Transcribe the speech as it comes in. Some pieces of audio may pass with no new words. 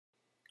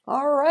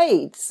All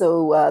right,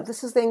 so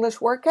this is the English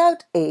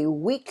workout, a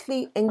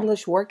weekly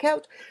English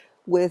workout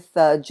with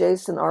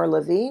Jase and R.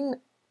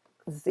 Levine.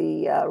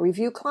 The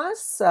review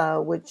class,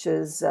 which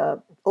is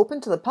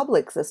open to the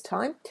public this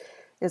time,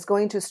 is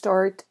going to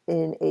start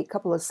in a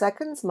couple of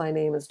seconds. My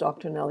name is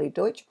Dr. Nellie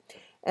Deutsch,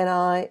 and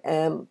I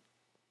am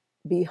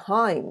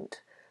behind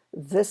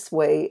this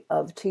way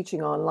of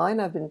teaching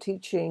online. I've been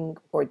teaching,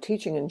 or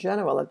teaching in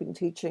general, I've been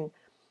teaching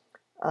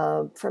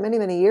for many,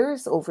 many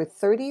years, over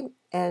 30,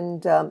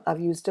 and I've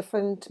used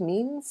different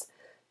means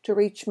to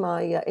reach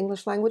my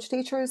English language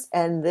teachers,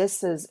 and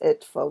this is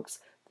it, folks.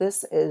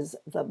 This is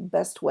the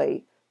best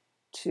way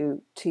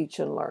to teach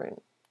and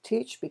learn.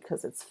 Teach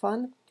because it's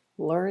fun,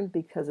 learn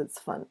because it's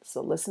fun.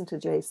 So listen to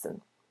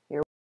Jason.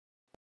 Here.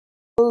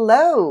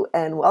 Hello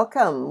and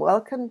welcome.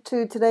 Welcome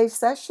to today's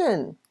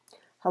session.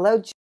 Hello,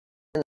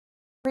 Jason,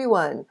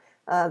 everyone.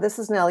 This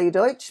is Nellie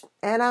Deutsch,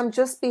 and I'm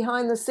just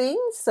behind the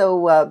scenes,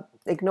 so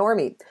ignore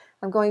me.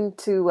 I'm going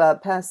to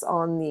pass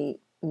on the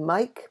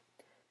mic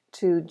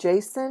to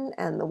Jason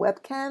and the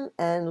webcam,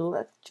 and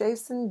let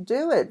Jason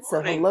do it.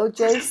 So hello,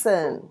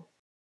 Jason.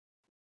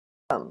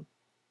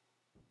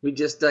 We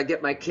just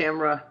get my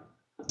camera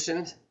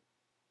positioned.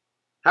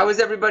 How is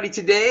everybody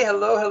today?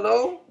 Hello,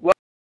 hello.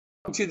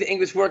 Welcome to the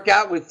English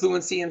workout with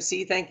Fluency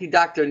MC. Thank you,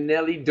 Dr.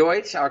 Nellie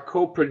Deutsch, our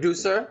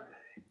co-producer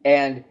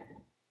and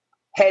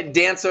head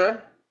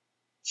dancer.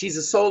 She's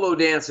a solo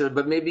dancer,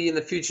 but maybe in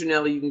the future,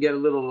 Nellie, you can get a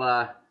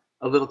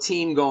little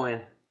team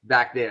going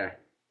back there.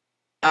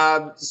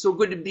 So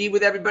good to be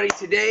with everybody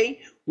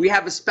today. We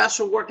have a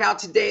special workout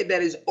today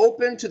that is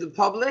open to the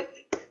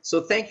public.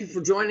 So thank you for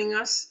joining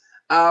us.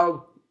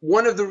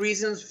 One of the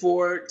reasons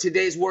for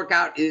today's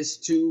workout is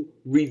to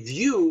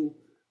review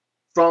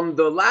from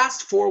the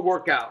last 4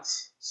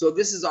 workouts. So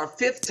this is our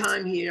 5th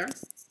time here,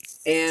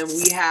 and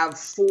we have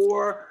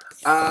 4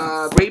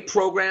 great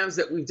programs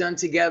that we've done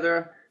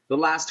together the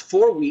last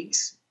 4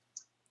 weeks.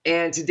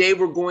 And today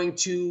we're going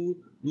to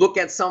look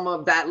at some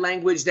of that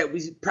language that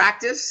we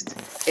practiced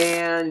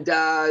and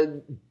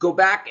go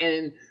back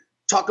and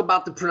talk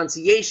about the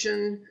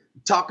pronunciation,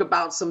 talk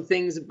about some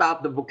things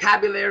about the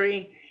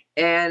vocabulary.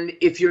 And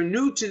if you're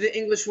new to the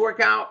English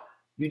workout,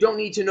 you don't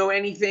need to know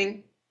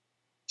anything.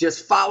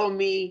 Just follow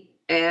me,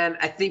 and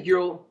I think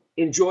you'll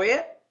enjoy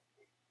it.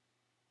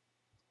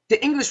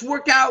 The English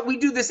workout, we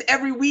do this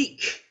every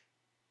week.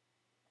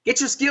 Get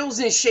your skills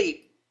in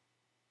shape.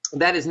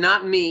 That is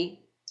not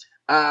me.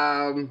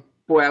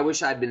 Boy, I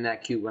wish I'd been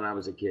that cute when I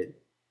was a kid.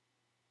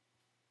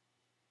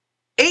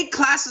 8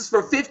 classes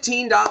for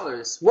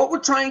 $15. What we're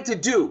trying to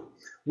do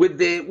with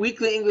the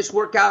weekly English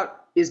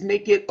workout is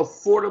make it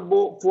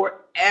affordable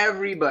for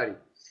everybody.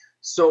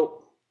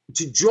 So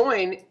to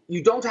join,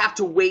 you don't have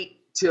to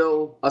wait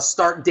till a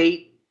start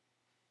date.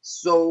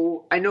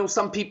 So I know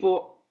some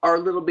people are a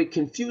little bit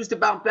confused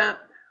about that,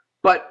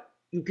 but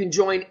you can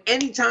join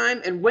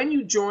anytime. And when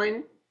you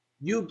join,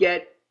 you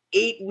get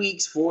 8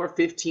 weeks for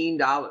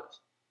 $15.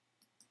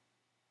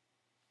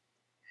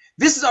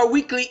 This is our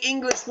weekly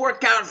English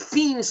workout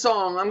theme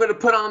song. I'm going to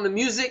put on the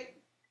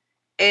music.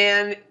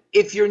 And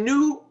if you're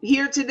new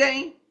here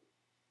today,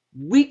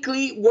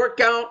 weekly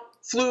workout,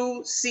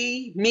 flu,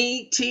 C,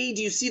 me, T.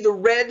 Do you see the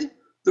red?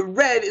 The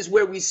red is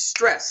where we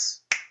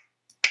stress.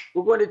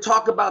 We're going to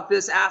talk about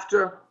this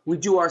after we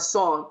do our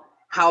song,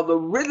 how the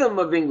rhythm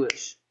of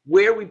English,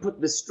 where we put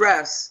the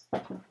stress,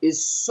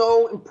 is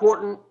so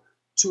important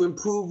to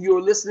improve your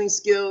listening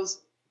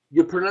skills,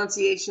 your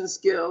pronunciation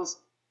skills,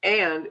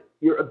 and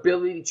your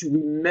ability to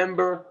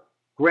remember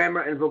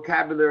grammar and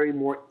vocabulary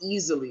more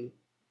easily.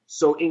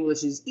 So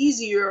English is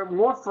easier,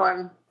 more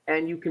fun,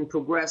 and you can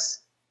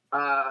progress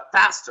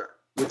faster,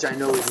 which I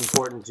know is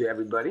important to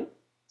everybody.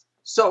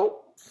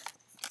 So,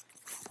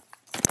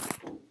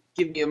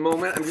 give me a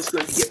moment. I'm just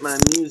going to get my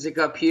music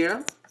up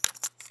here.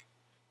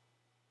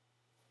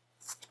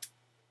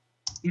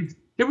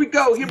 Here we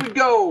go, here we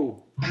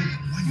go.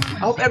 I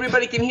hope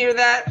everybody can hear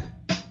that.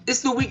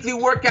 It's the weekly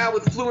workout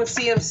with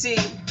Fluency MC.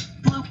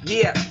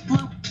 Yeah.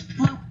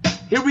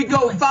 Here we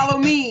go, follow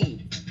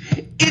me.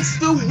 It's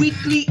the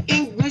weekly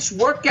English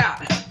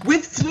workout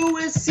with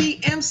Fluency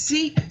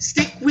MC.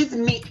 Stick with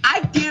me,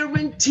 I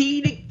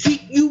guarantee to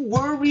keep you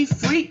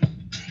worry-free.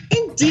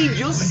 Indeed,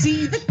 you'll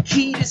see the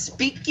key to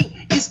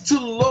speaking is to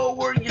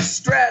lower your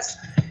stress.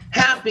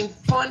 Having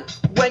fun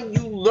when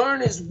you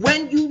learn is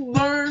when you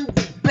learn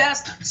the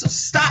best. So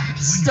stop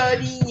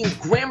studying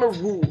grammar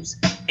rules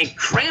and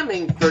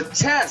cramming for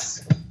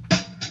tests.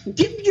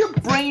 Give your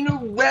brain a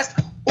rest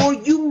or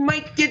you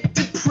might get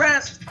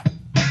depressed.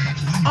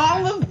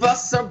 All of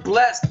us are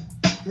blessed,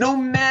 no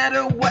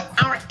matter what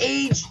our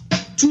age,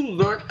 to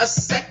learn a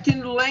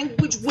second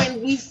language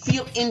when we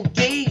feel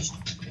engaged.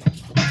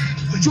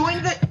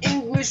 Join the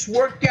English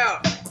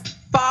workout.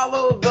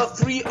 Follow the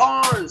 3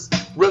 R's.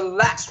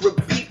 Relax,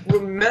 repeat,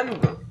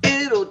 remember.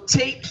 It'll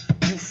take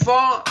you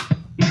far.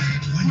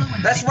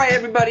 That's right,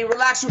 everybody.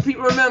 Relax, repeat,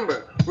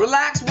 remember.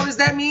 Relax, what does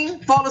that mean?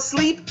 Fall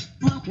asleep?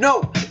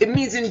 No, it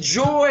means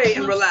enjoy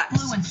and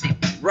relax.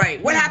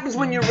 Right. What happens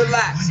when you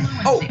relax?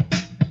 Oh,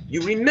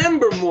 you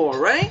remember more,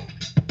 right?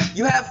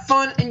 You have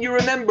fun and you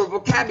remember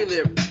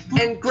vocabulary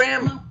and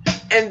grammar.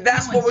 And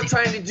that's what we're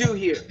trying to do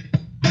here.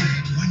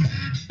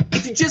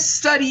 If you just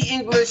study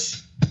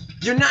English,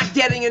 you're not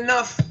getting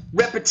enough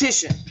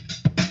repetition.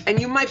 And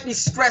you might be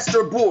stressed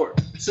or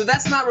bored. So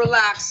that's not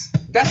relax,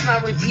 that's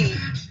not repeat.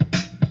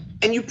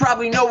 And you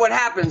probably know what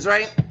happens,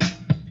 right?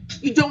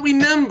 You don't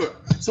remember.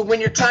 So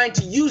when you're trying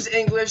to use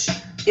English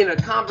in a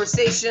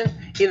conversation,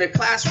 in a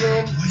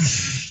classroom,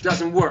 it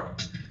doesn't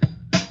work.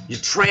 You're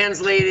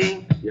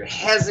translating, you're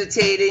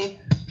hesitating.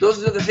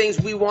 Those are the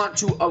things we want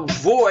to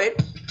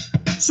avoid.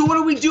 So what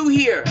do we do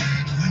here?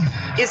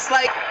 It's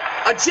like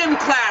a gym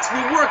class.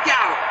 We work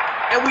out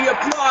and we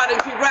applaud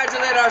and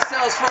congratulate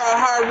ourselves for our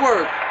hard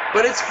work.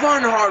 But it's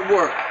fun hard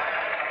work.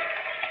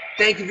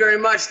 Thank you very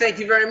much. Thank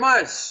you very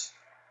much.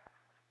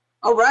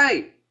 All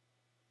right.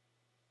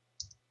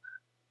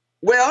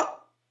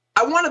 Well,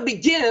 I want to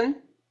begin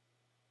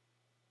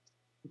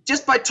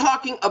just by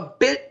talking a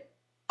bit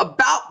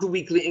about the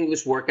weekly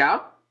English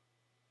workout.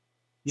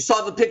 You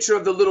saw the picture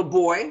of the little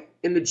boy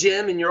in the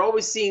gym, and you're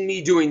always seeing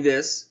me doing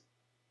this,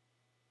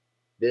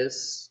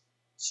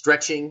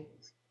 stretching.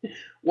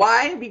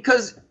 Why?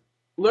 Because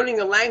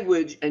learning a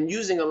language and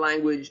using a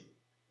language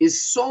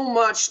is so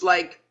much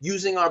like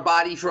using our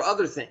body for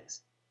other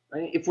things,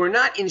 right? If we're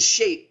not in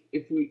shape,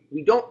 if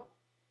we don't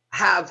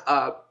have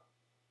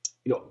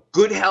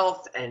good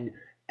health and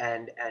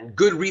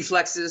good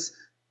reflexes,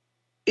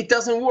 it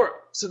doesn't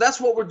work. So that's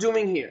what we're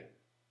doing here.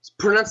 It's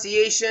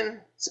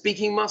pronunciation,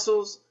 speaking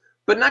muscles,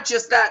 but not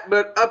just that,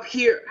 but up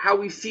here, how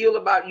we feel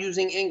about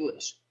using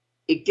English.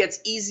 It gets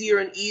easier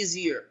and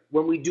easier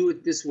when we do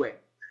it this way.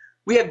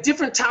 We have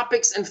different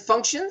topics and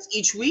functions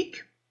each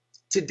week.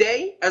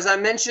 Today, as I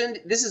mentioned,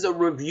 this is a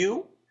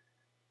review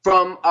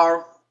from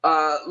our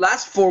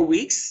last 4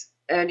 weeks,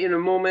 and in a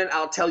moment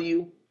I'll tell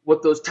you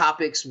what those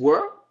topics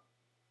were.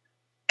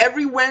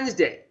 Every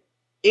Wednesday,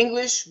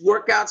 English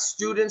workout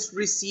students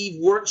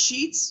receive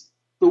worksheets.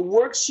 The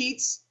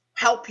worksheets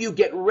help you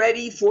get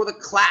ready for the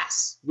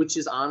class, which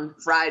is on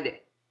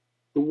Friday.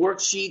 The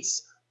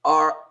worksheets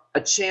are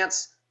a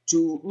chance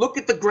to look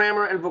at the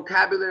grammar and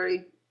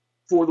vocabulary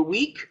for the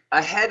week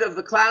ahead of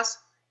the class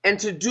and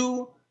to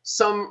do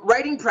some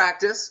writing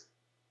practice,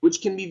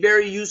 which can be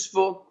very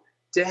useful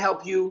to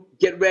help you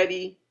get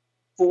ready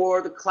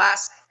for the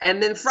class.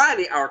 And then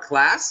Friday, our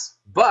class,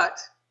 but,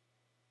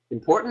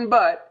 important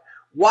but,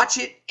 watch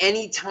it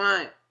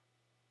anytime.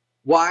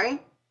 Why?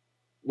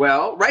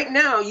 Well, right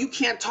now you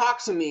can't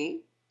talk to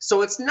me,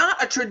 so it's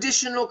not a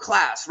traditional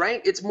class,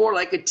 right? It's more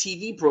like a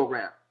TV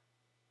program.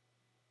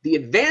 The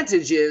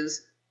advantage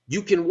is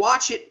you can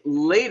watch it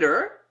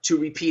later to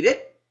repeat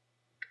it,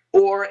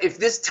 or if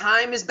this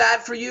time is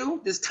bad for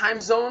you, this time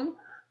zone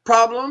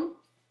problem,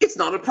 it's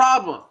not a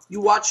problem.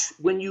 You watch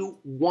when you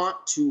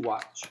want to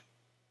watch.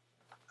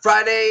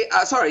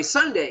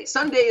 Sunday.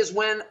 Sunday is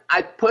when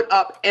I put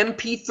up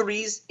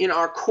MP3s in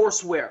our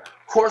courseware.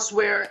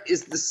 Courseware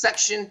is the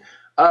section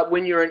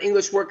when you're an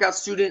English workout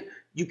student,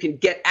 you can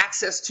get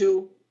access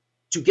to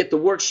get the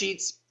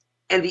worksheets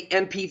and the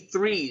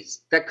MP3s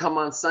that come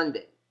on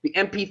Sunday. The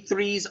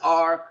MP3s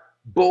are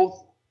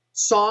both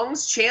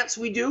songs, chants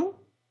we do,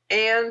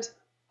 and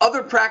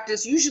other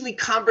practice, usually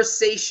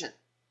conversation.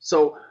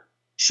 So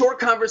short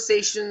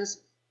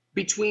conversations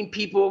between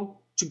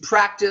people to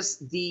practice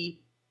the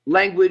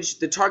language,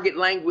 the target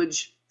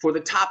language for the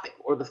topic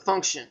or the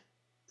function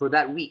for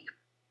that week.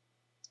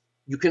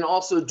 You can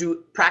also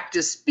do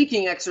practice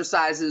speaking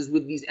exercises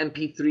with these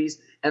MP3s,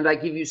 and I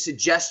give you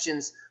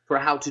suggestions for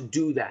how to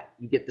do that.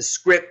 You get the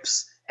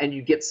scripts and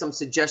you get some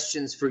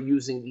suggestions for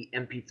using the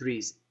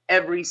MP3s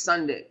every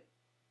Sunday.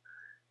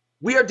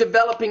 We are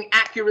developing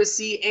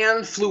accuracy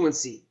and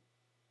fluency.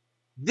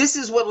 This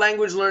is what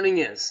language learning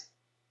is.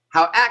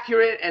 How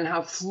accurate and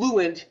how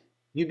fluent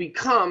you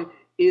become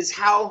is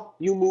how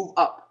you move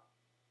up.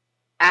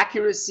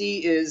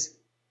 Accuracy is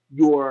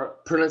your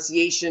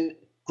pronunciation,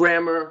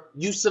 grammar,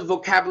 use of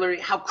vocabulary,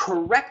 how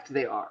correct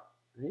they are.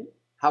 Right?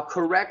 How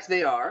correct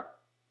they are,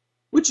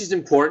 which is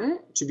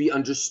important to be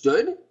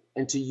understood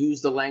and to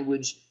use the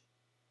language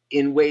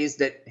in ways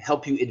that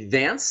help you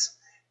advance.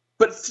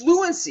 But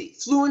fluency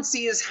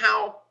is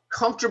how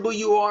comfortable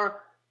you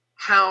are,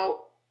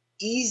 how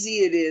easy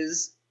it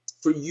is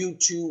for you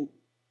to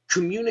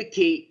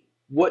communicate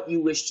what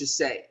you wish to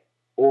say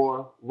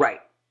or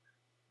write.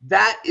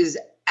 That is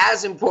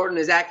as important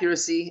as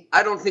accuracy.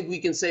 I don't think we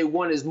can say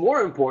one is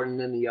more important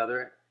than the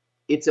other.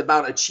 It's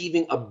about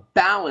achieving a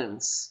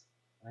balance,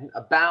 right?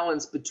 A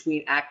balance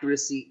between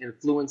accuracy and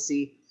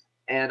fluency.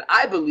 And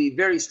I believe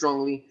very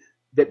strongly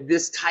that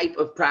this type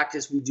of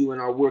practice we do in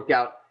our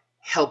workout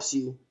helps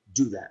you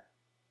do that.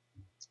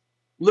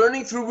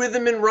 Learning through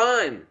rhythm and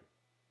rhyme.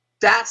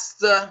 That's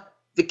the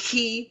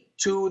key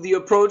to the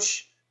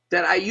approach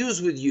that I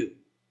use with you.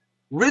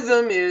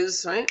 Rhythm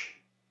is, right,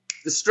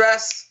 the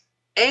stress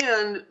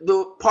and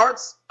the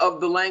parts of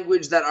the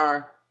language that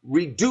are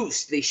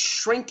reduced. They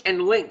shrink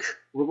and link.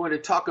 We're going to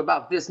talk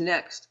about this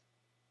next.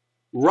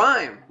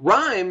 Rhyme.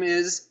 Rhyme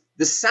is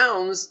the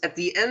sounds at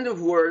the end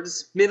of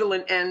words, middle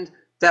and end,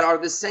 that are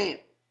the same.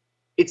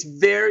 It's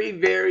very,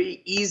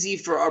 very easy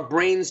for our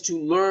brains to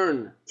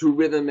learn through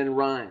rhythm and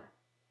rhyme.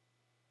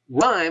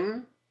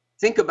 Rhyme,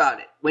 think about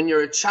it. When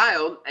you're a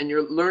child and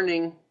you're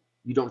learning,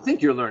 you don't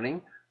think you're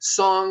learning,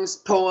 songs,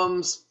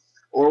 poems,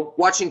 or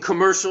watching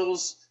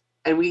commercials,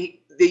 and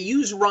we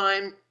use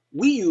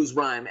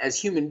rhyme as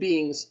human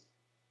beings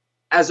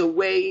as a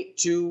way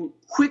to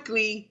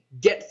quickly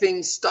get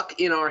things stuck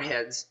in our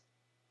heads.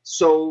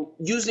 So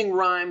using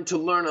rhyme to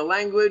learn a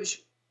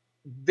language,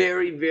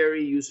 very,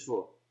 very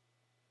useful.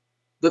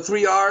 The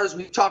 3 R's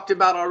we talked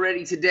about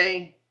already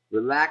today: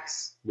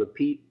 relax,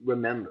 repeat,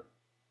 remember.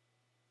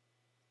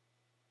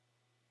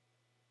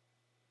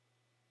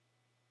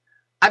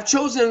 I've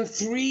chosen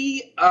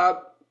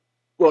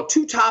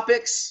 2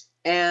 topics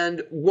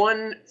and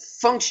 1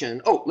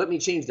 function. Oh, let me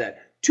change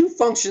that. 2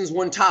 functions,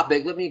 1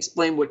 topic. Let me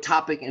explain what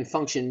topic and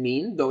function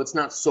mean, though it's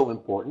not so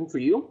important for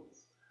you.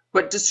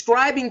 But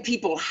describing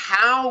people,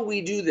 how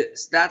we do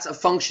this, that's a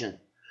function.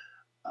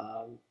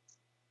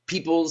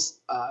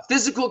 People's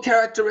physical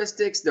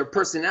characteristics, their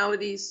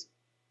personalities,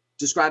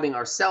 describing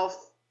ourselves,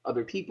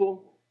 other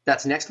people,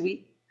 that's next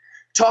week.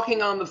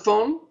 Talking on the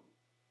phone,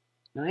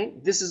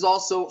 right? This is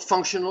also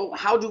functional.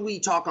 How do we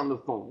talk on the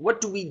phone?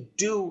 What do we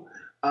do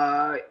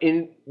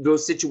in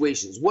those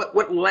situations?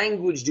 What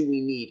language do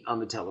we need on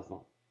the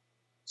telephone?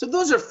 So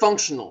those are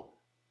functional.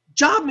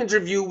 Job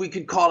interview we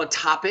could call a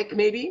topic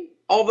maybe,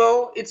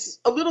 although it's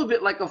a little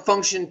bit like a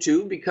function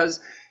too, because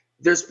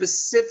there's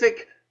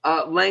specific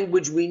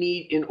language we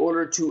need in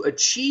order to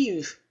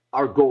achieve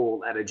our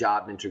goal at a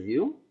job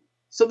interview.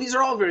 So these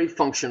are all very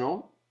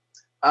functional.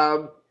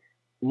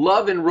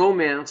 Love and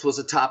romance was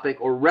a topic,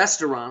 or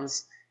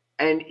restaurants,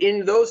 and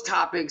in those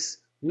topics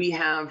we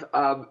have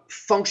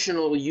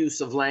functional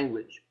use of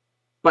language.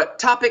 But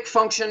topic,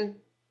 function,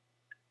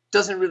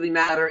 doesn't really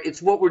matter.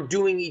 It's what we're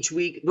doing each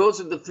week. Those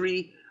are the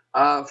 3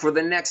 for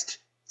the next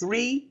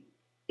 3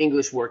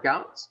 English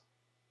workouts.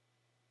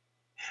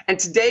 And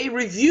today,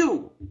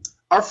 review.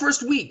 Our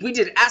first week, we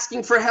did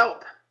asking for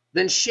help,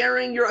 then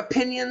sharing your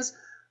opinions,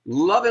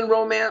 love and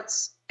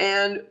romance,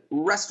 and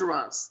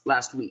restaurants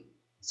last week.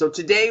 So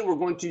today, we're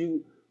going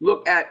to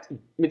look at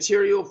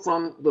material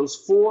from those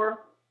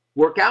 4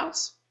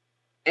 workouts.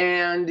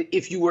 And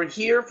if you were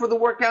here for the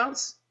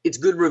workouts, it's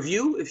good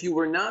review. If you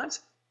were not,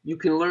 you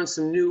can learn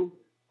some new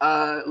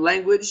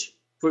language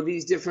for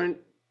these different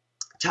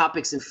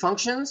topics and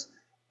functions.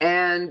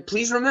 And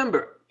please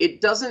remember,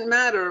 it doesn't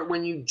matter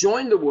when you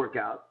join the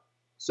workout.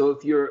 So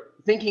if you're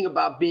thinking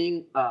about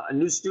being a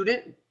new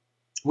student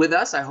with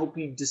us, I hope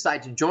you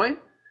decide to join.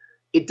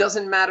 It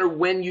doesn't matter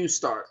when you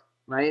start,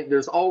 right?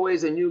 There's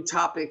always a new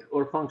topic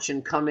or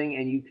function coming,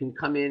 and you can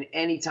come in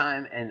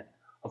anytime and,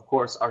 of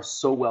course, are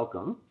so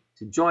welcome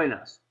to join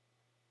us.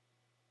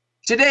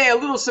 Today, a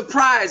little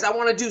surprise. I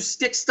want to do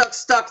Stick, Stuck,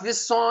 Stuck.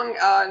 This song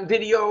and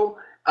video,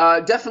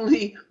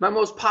 definitely my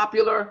most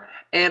popular.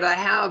 And I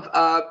have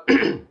a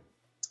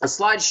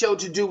slideshow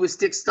to do with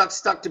Stick, Stuck,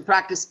 Stuck to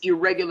practice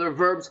irregular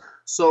verbs.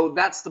 So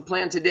that's the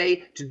plan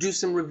today, to do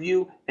some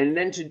review and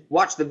then to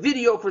watch the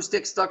video for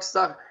Stick, Stuck,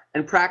 Stuck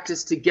and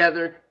practice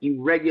together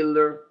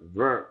irregular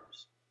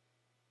verbs.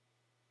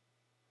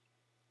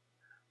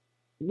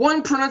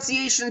 1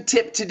 pronunciation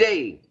tip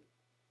today,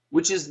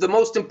 which is the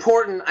most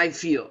important, I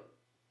feel.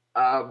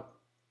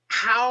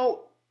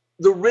 How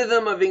the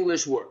rhythm of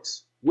English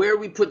works, where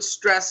we put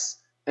stress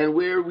and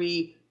where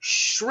we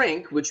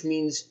shrink, which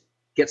means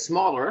get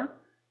smaller,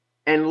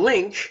 and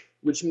link,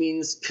 which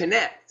means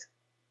connect.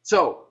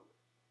 So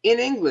in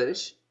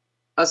English,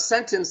 a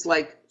sentence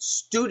like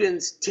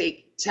students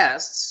take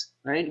tests,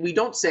 right? We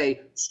don't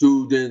say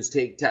students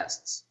take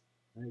tests.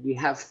 We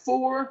have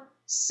 4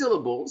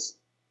 syllables,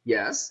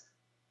 yes,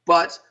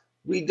 but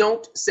we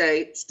don't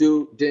say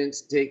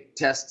students take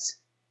tests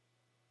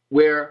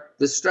where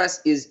the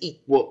stress is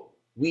equal.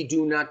 We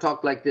do not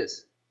talk like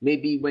this.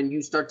 Maybe when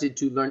you started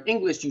to learn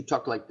English, you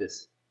talk like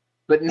this.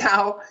 But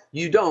now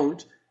you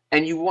don't,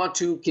 and you want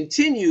to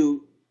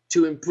continue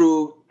to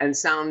improve and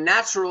sound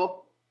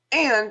natural,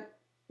 and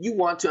you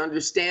want to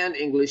understand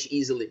English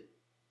easily.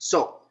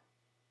 So,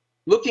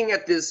 looking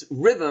at this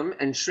rhythm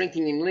and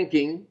shrinking and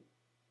linking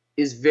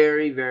is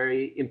very,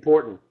 very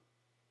important.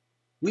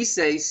 We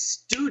say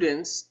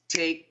students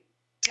take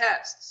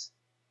tests.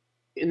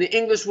 In the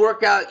English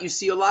workout, you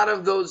see a lot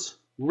of those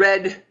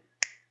red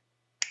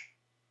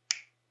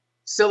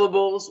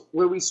syllables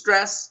where we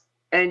stress,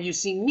 and you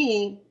see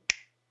me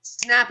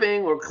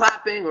snapping or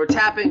clapping or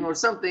tapping or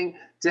something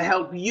to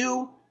help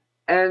you,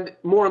 and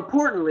more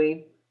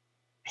importantly,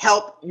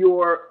 help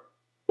your,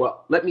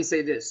 well, let me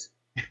say this,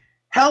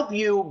 help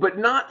you, but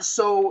not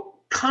so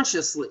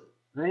consciously,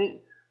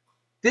 right?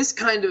 This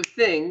kind of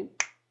thing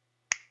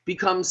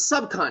becomes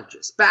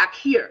subconscious back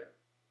here.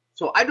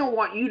 So I don't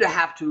want you to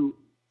have to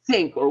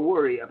think or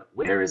worry about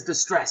where is the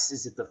stress?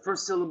 Is it the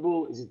first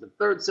syllable? Is it the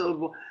third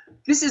syllable?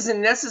 This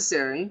isn't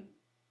necessary.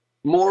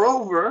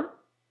 Moreover,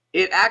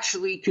 it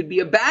actually could be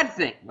a bad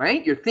thing,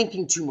 right? You're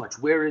thinking too much.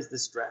 Where is the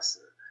stress?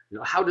 You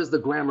know, how does the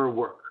grammar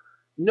work?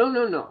 No,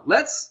 no, no.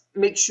 Let's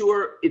make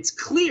sure it's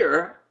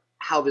clear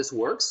how this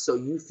works so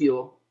you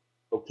feel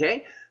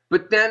okay.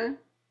 But then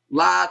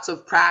lots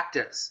of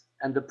practice.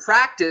 And the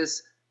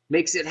practice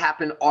makes it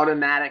happen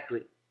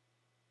automatically.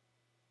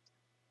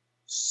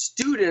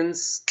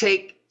 Students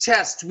take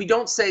tests. We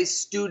don't say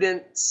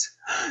students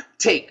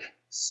take.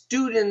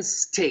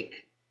 Students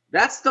take.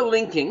 That's the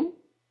linking,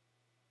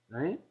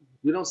 right?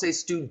 We don't say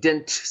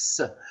students.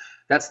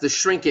 That's the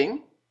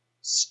shrinking.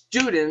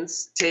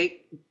 Students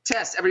take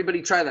tests.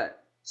 Everybody try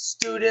that.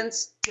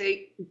 Students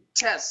take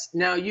tests.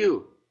 Now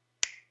you.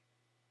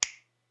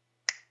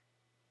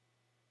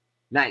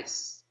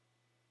 Nice.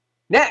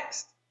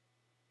 Next.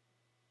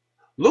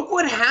 Look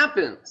what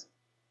happens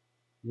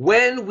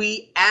when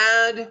we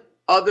add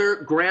other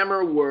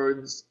grammar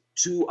words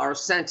to our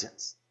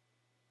sentence.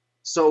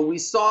 So we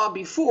saw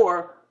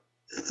before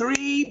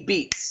 3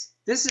 beats.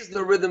 This is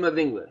the rhythm of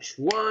English.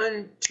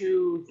 1,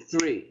 2,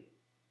 3.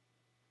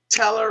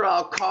 Tell her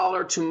I'll call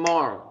her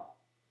tomorrow,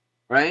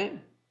 right?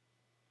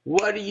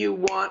 What do you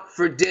want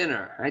for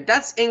dinner? Right?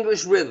 That's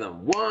English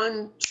rhythm.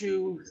 1,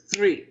 2,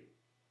 3.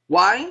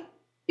 Why?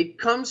 It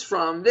comes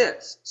from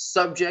this,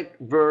 subject,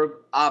 verb,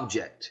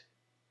 object.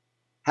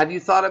 Have you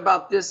thought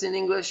about this in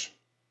English?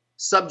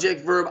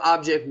 Subject, verb,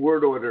 object,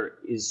 word order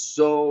is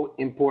so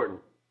important.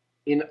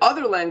 In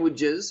other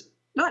languages,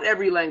 not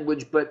every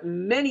language, but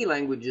many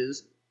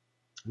languages,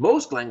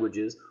 most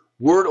languages,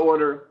 word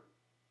order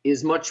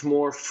is much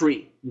more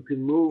free. You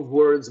can move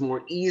words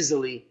more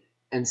easily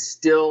and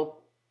still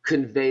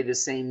convey the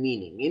same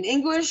meaning. In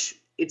English,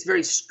 it's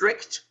very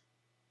strict.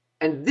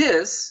 And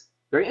this,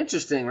 very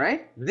interesting,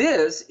 right?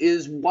 This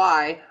is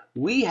why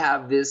we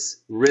have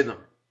this rhythm.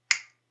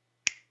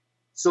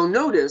 So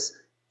notice,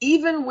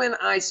 even when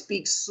I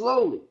speak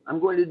slowly, I'm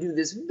going to do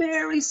this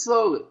very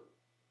slowly.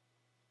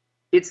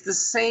 It's the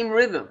same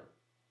rhythm.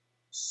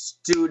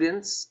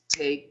 Students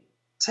take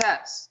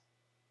tests.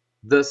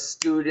 The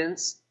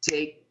students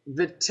take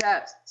the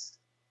tests.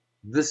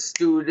 The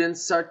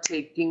students are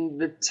taking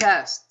the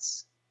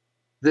tests.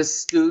 The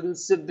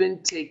students have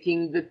been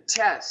taking the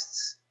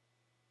tests.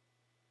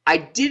 I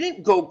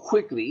didn't go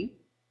quickly,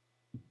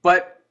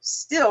 but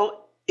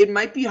still, it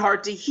might be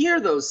hard to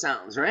hear those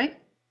sounds, right?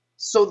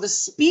 So the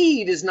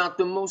speed is not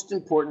the most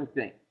important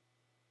thing.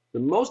 The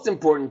most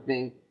important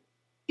thing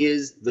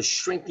is the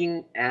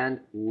shrinking and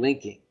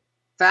linking.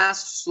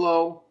 Fast,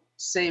 slow,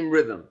 same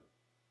rhythm.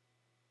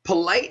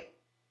 Polite,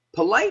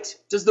 polite.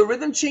 Does the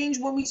rhythm change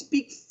when we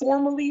speak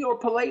formally or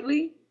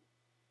politely?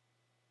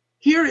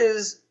 Here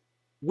is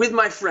with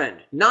my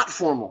friend, not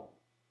formal,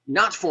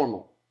 not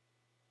formal.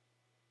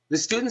 The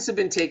students have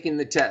been taking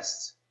the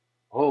tests.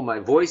 Oh, my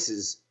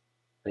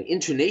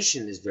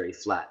intonation is very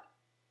flat.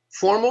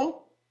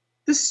 Formal,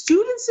 the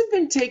students have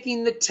been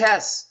taking the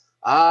tests.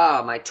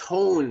 Ah, my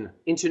tone,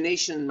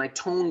 intonation, my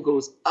tone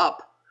goes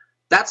up.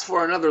 That's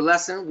for another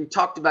lesson. We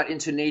talked about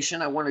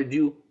intonation. I want to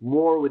do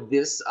more with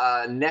this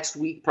next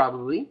week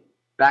probably.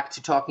 Back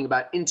to talking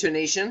about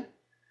intonation.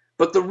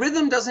 But the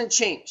rhythm doesn't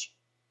change.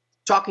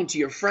 Talking to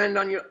your friend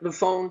on the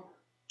phone,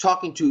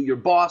 talking to your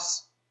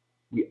boss,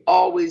 we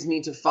always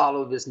need to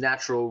follow this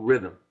natural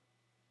rhythm.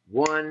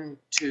 1,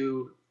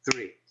 2,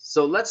 3.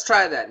 So let's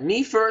try that.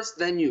 Me first,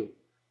 then you.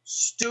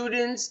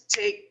 Students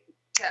take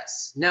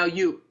tests. Now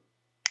you.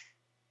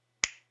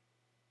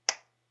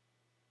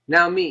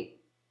 Now me.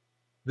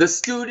 The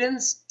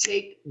students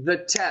take the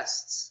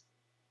tests.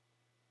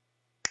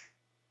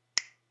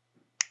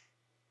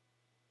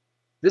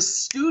 The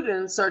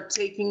students are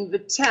taking the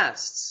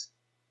tests.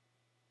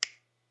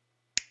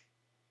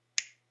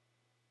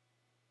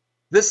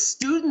 The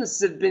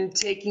students have been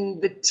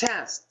taking the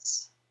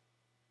tests.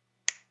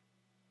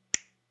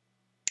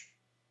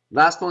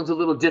 Last one's a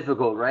little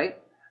difficult, right?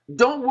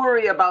 Don't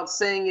worry about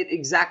saying it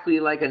exactly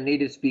like a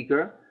native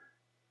speaker.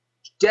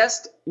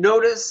 Just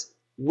notice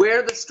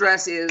where the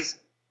stress is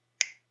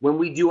when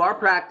we do our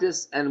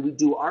practice and we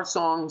do our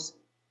songs,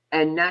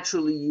 and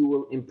naturally you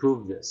will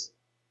improve this.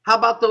 How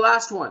about the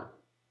last one?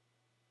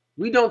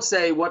 We don't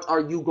say, what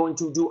are you going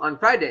to do on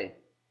Friday?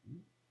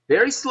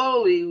 Very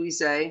slowly we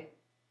say,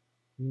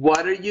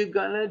 what are you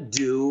gonna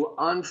do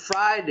on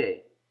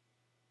Friday?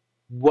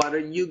 What are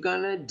you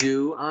gonna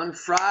do on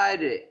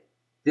Friday?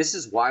 This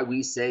is why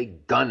we say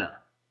gonna.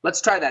 Let's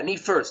try that. Me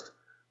first.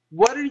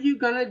 What are you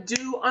gonna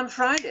do on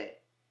Friday?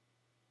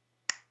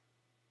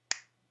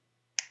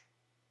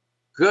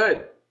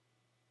 Good.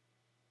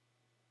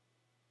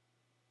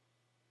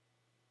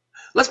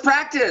 Let's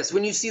practice.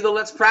 When you see the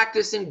let's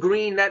practice in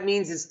green, that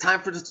means it's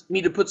time for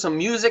me to put some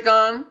music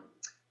on.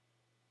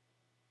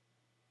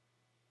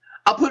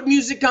 I'll put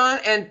music on,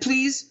 and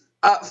please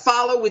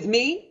follow with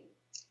me,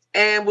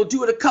 and we'll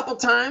do it a couple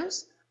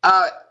times.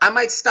 I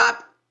might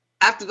stop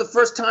after the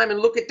first time and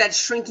look at that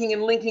shrinking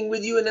and linking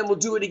with you, and then we'll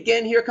do it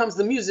again. Here comes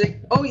the music.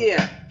 Oh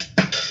yeah.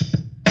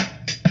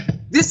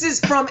 This is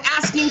from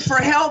Asking for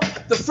Help,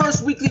 the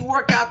first weekly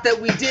workout that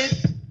we did.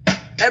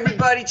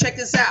 Everybody check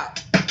this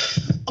out.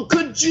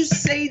 Could you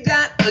say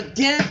that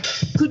again?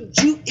 Could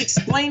you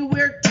explain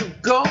where to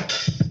go?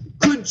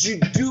 Could you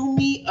do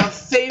me a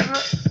favor?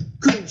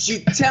 Could you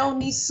tell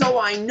me so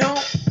I know?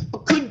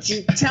 Or could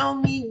you tell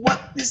me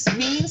what this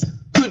means?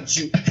 Could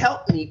you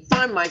help me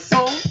find my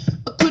phone?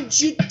 Or Could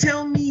you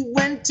tell me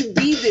when to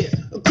be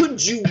there?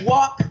 Could you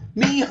walk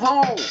me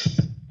home?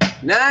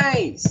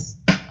 Nice.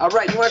 All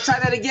right, you want to try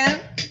that again?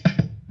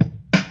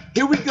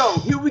 Here we go,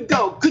 here we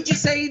go. Could you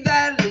say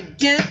that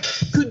again?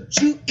 Could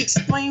you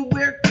explain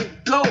where to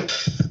go?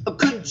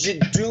 Could you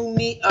do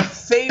me a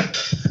favor?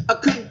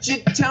 Could you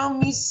tell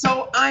me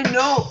so I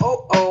know?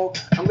 Oh,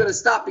 I'm going to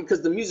stop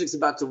because the music's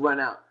about to run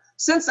out.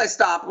 Since I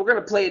stopped, we're going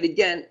to play it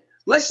again.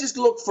 Let's just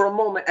look for a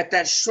moment at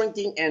that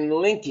shrinking and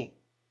linking.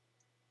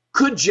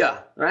 Could ya,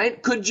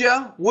 right? Could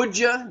ya, would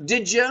ya,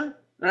 did ya,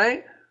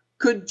 right?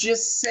 Could you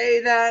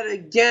say that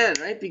again,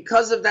 right?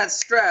 Because of that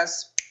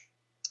stress,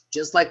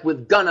 just like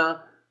with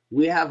gonna,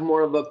 we have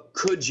more of a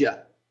could ya,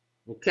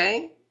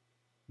 okay?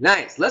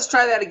 Nice, let's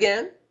try that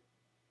again.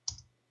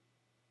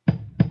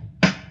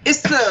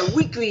 It's the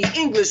weekly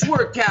English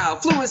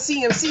workout,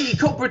 Fluency MC,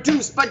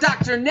 co-produced by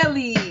Dr.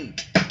 Nellie.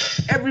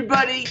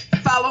 Everybody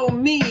follow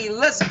me,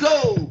 let's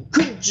go.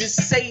 Could you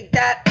say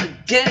that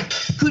again?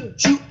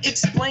 Could you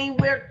explain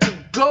where to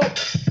go?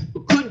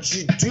 Could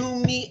you do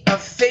me a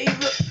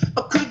favor?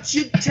 Could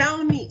you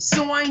tell me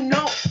so I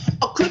know?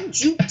 Could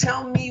you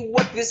tell me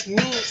what this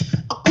means?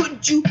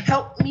 Could you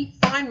help me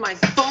find my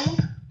phone?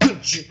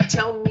 Could you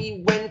tell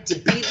me when to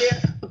be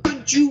there?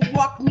 Could you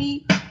walk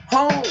me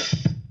home?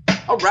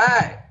 All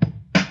right.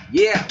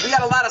 Yeah, we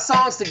got a lot of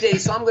songs today,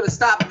 so I'm going to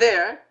stop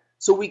there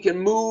so we can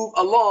move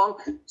along.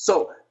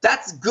 So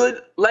that's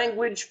good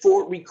language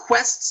for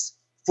requests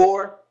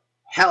for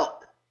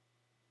help.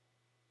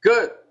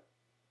 Good.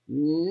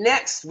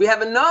 Next, we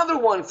have another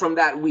one from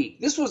that week.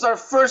 This was our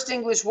first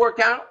English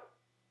workout,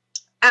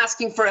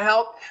 asking for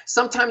help.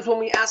 Sometimes when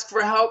we ask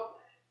for help,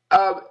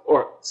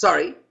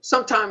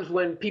 sometimes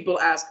when people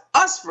ask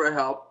us for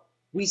help,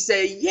 we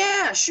say,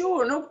 yeah,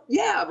 sure, no,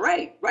 yeah,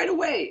 right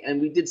away. And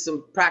we did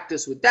some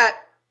practice with that.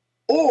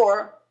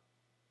 Or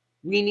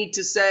we need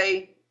to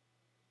say,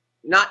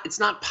 it's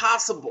not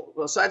possible.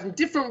 So I have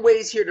different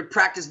ways here to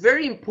practice.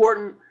 Very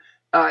important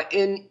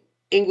in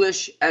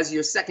English as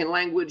your second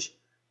language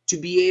to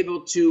be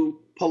able to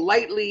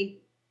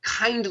politely,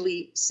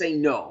 kindly say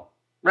no,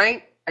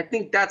 right? I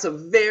think that's a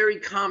very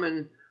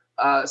common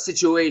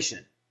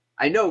situation.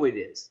 I know it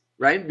is,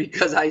 right?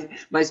 Because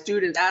my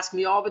students ask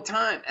me all the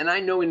time, and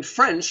I know in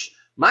French,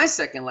 my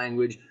second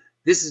language,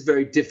 this is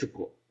very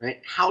difficult,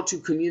 right? How to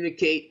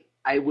communicate.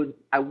 I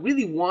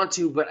really want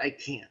to, but I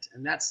can't,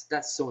 and that's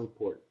so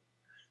important.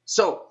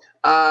 So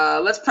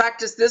let's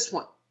practice this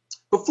one.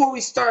 Before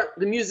we start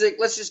the music,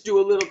 let's just do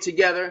a little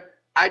together.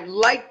 I'd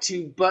like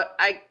to, but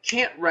I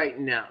can't right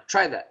now.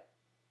 Try that.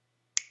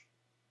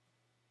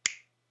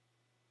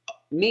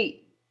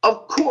 Me.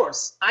 Of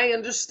course, I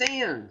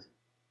understand.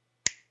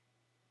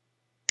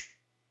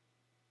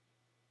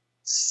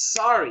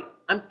 Sorry,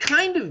 I'm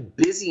kind of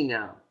busy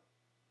now.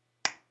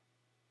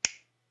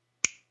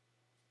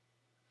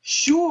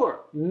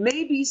 Sure,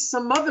 maybe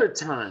some other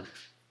time.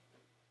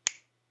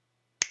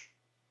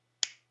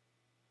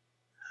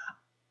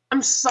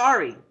 I'm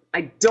sorry,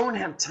 I don't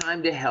have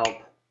time to help.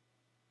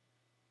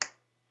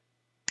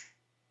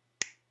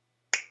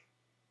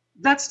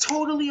 That's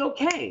totally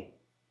okay.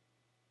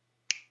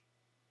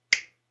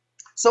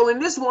 So in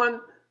this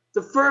one,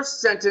 the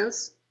first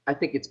sentence, I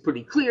think it's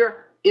pretty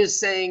clear, is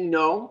saying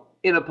no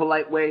in a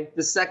polite way.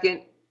 The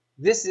second,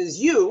 this is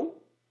you,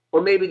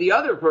 or maybe the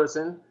other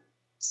person,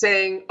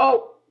 saying,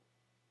 oh,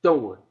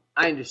 don't worry,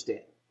 I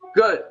understand.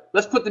 Good.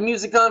 Let's put the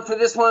music on for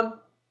this one.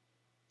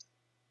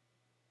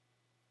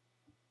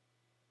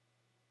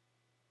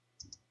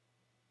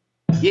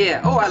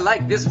 Yeah. Oh, I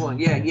like this one.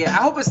 Yeah.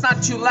 I hope it's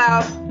not too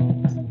loud.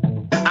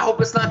 I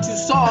hope it's not too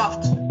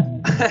soft.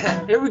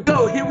 Here we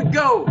go.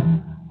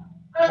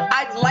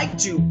 I'd like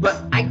to,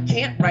 but I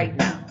can't right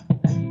now.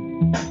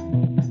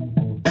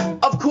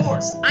 Of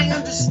course, I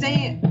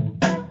understand.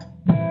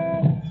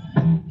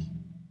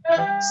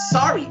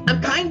 Sorry,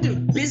 I'm kind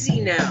of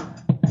busy now.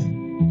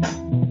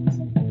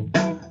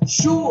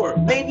 Sure,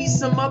 maybe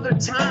some other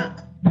time.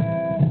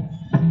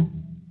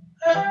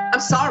 I'm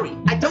sorry,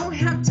 I don't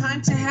have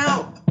time to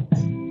help.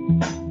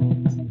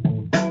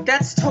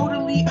 That's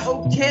totally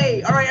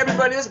okay. All right,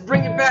 everybody, let's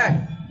bring it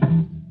back.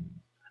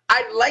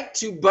 I'd like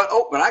to, but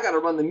I gotta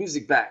run the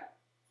music back.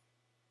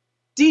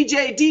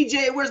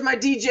 DJ, where's my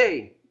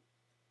DJ?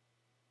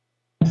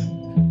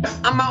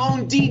 I'm my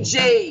own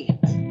DJ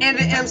and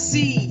an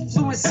MC,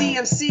 Fluency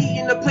MC,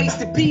 in the place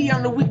to be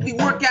on the weekly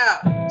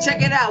workout.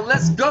 Check it out,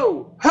 let's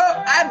go.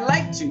 I'd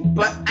like to,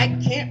 but I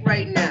can't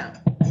right now.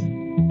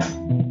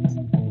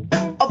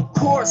 Of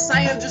course,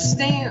 I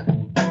understand.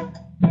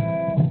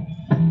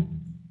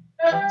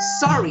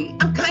 Sorry,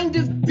 I'm kind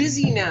of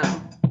busy now.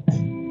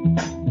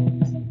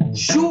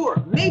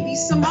 Sure, maybe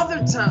some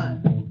other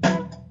time.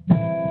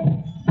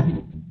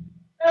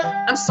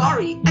 I'm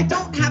sorry, I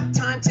don't have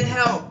time to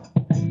help.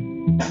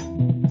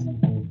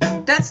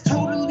 That's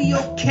totally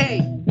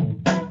okay.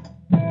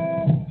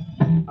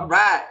 All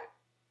right.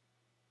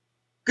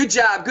 Good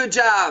job.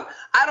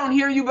 I don't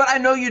hear you, but I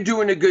know you're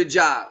doing a good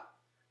job.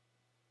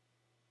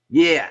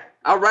 Yeah,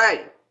 all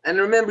right. And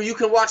remember, you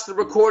can watch the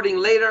recording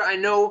later. I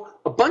know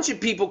a bunch of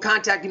people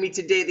contacted me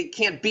today. They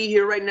can't be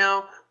here right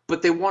now,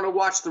 but they want to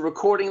watch the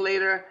recording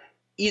later,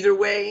 either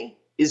way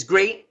is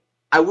great.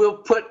 I will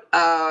put,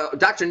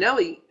 Dr.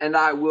 Nellie and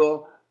I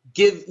will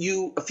give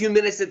you a few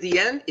minutes at the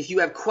end if you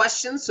have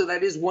questions. So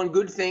that is one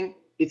good thing.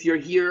 If you're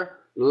here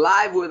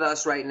live with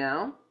us right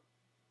now,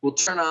 we'll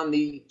turn on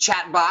the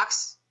chat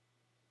box.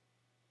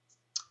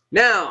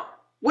 Now,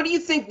 what do you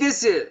think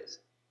this is?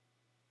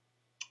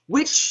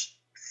 Which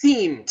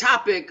theme,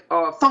 topic,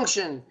 or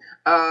function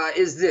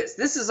is this?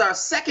 This is our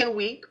second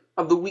week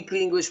of the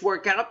weekly English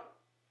workout.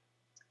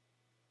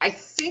 I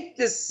think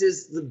this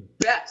is the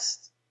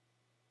best.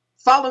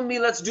 Follow me,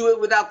 let's do it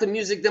without the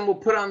music, then we'll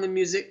put on the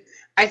music.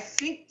 I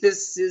think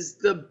this is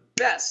the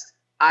best.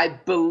 I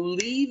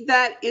believe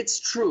that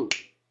it's true.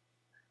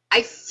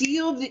 I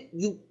feel that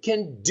you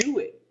can do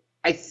it.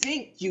 I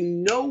think you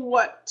know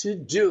what to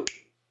do.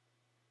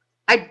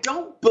 I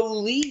don't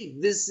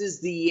believe this is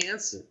the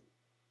answer.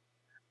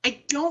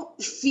 I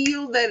don't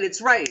feel that it's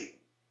right.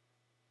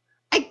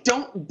 I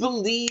don't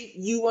believe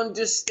you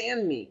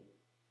understand me.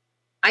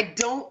 I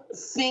don't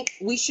think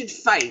we should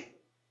fight.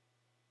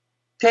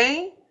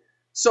 Okay?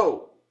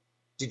 So,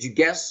 did you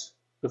guess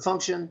the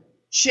function?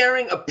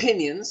 Sharing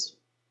opinions,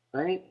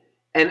 right?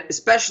 And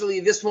especially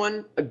this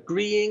one,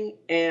 agreeing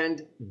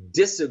and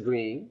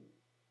disagreeing,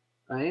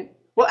 right?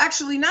 Well,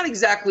 actually, not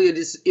exactly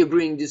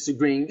agreeing,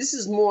 disagreeing. This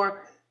is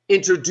more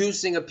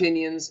introducing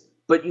opinions,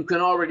 but you can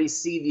already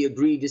see the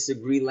agree,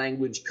 disagree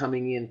language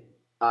coming in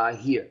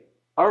here.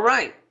 All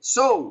right,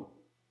 so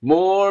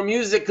more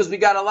music because we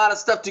got a lot of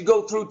stuff to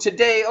go through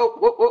today.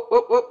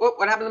 Oh,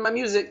 what happened to my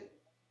music?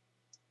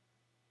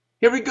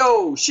 Here we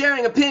go,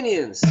 sharing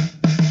opinions.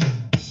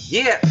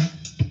 Yeah,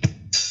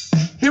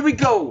 here we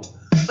go.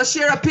 Let's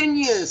share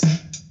opinions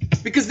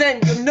because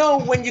then you'll know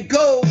when you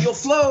go, you'll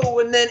flow,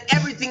 and then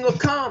everything will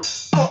come.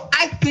 Oh,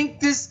 I think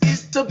this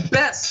is the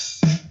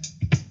best.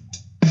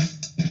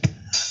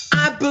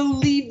 I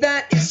believe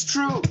that is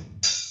true.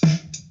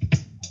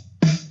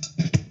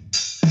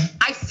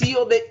 I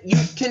feel that you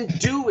can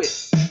do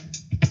it.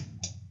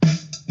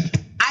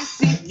 I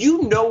think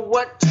you know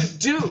what to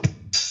do.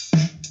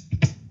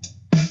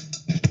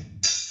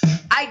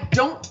 I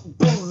don't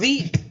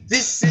believe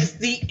this is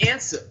the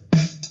answer.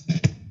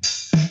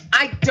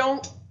 I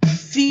don't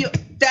feel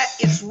that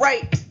it's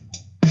right.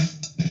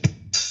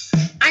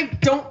 I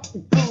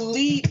don't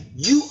believe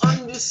you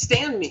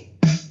understand me.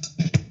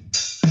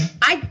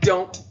 I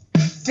don't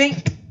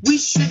think we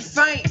should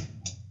fight.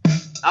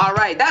 All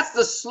right, that's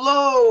the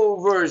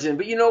slow version.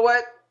 But you know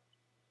what?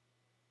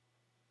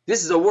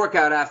 This is a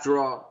workout after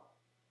all.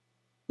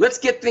 Let's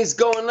get things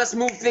going. Let's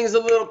move things a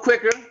little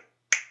quicker,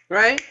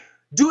 right?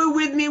 Do it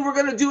with me. We're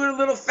going to do it a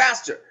little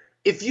faster.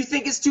 If you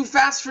think it's too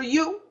fast for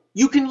you,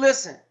 you can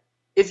listen.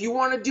 If you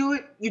want to do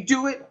it, you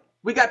do it.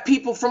 We got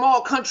people from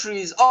all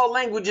countries, all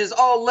languages,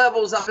 all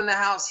levels up in the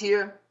house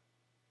here.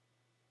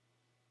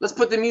 Let's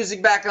put the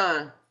music back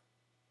on.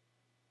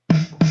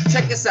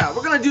 Check this out.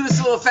 We're going to do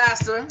this a little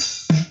faster.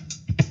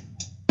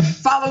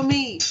 Follow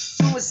me,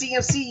 Fluency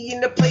MC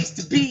in the place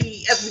to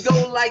be as we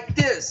go like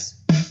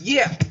this.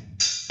 Yeah,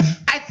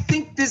 I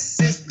think this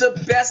is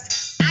the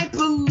best. I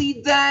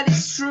believe that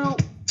it's true.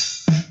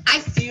 I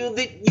feel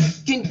that you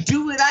can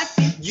do it. I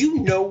think you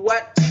know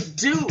what to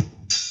do.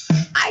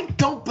 I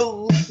don't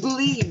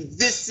believe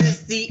this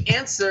is the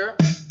answer.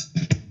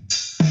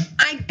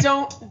 I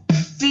don't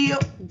feel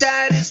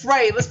that it's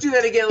right. Let's do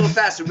that again a little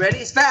faster. Ready?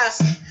 It's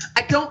fast.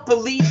 I don't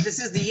believe this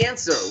is the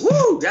answer.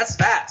 Woo, that's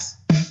fast.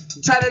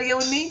 Try that again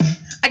with me.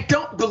 I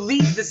don't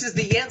believe this is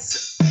the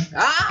answer.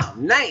 Ah,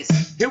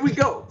 nice. Here we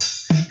go.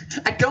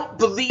 I don't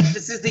believe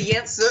this is the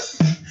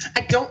answer.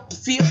 I don't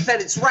feel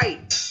that it's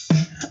right.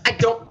 I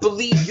don't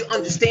believe you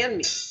understand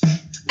me.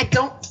 I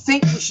don't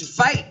think we should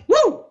fight.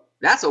 Woo!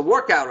 That's a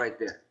workout right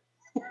there.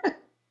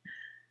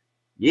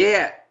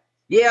 Yeah.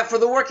 Yeah, for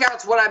the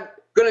workouts, what I'm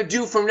going to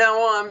do from now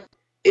on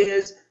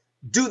is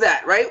do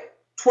that, right?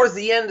 Towards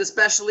the end,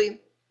 especially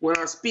when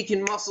our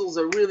speaking muscles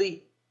are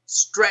really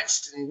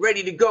stretched and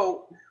ready to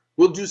go,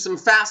 we'll do some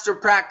faster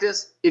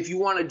practice. If you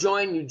want to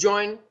join, you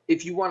join.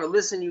 If you want to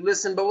listen, you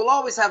listen. But we'll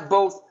always have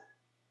both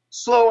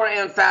slower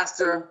and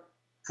faster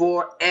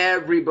for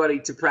everybody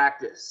to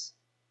practice.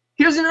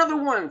 Here's another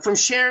one from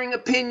sharing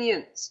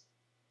opinions.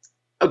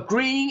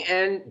 Agreeing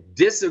and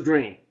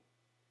disagreeing.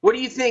 What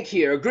do you think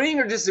here? Agreeing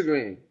or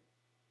disagreeing?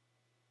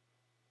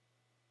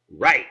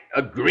 Right,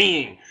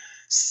 agreeing.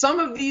 Some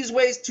of these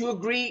ways to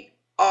agree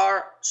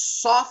are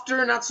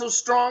softer, not so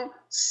strong.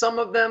 Some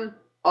of them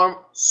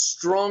are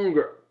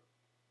stronger.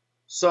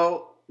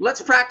 So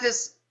let's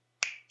practice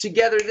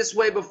together this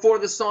way before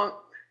the song,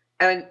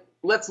 and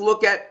let's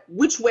look at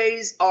which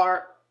ways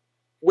are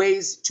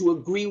ways to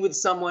agree with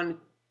someone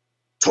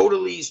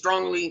totally,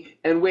 strongly,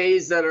 and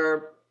ways that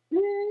are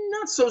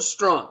not so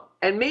strong.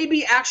 And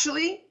maybe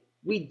actually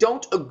we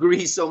don't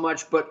agree so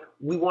much, but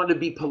we want to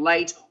be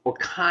polite or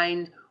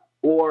kind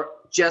or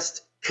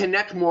just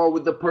connect more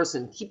with the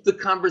person, keep the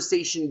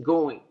conversation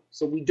going.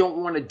 So we don't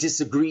want to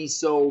disagree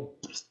so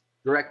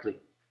directly.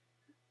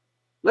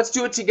 Let's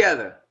do it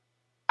together.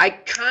 I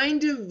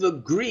kind of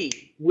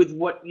agree with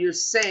what you're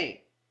saying.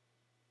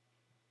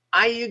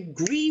 I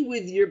agree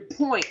with your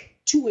point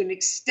to an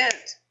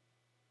extent.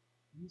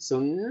 So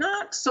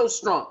not so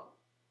strong.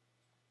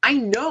 I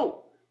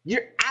know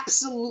you're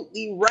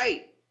absolutely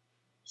right.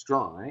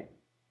 Strong, right?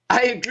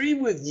 I agree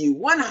with you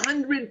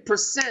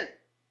 100%.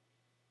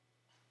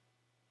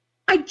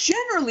 I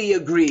generally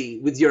agree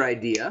with your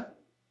idea.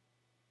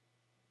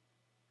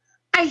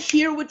 I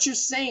hear what you're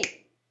saying.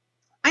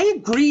 I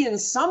agree in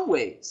some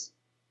ways.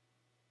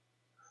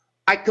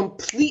 I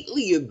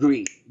completely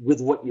agree with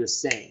what you're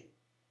saying.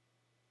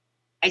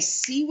 I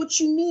see what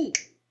you mean.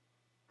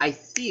 I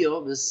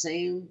feel the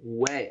same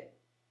way.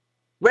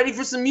 Ready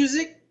for some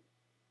music?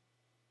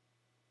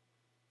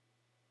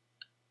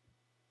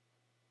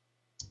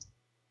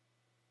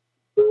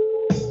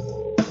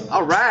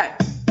 All right.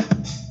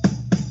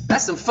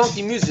 That's some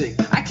funky music.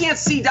 I can't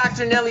see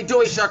Dr. Nellie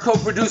Deutsch, our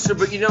co-producer,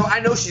 but you know, I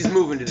know she's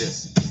moving to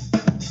this.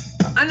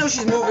 I know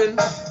she's moving.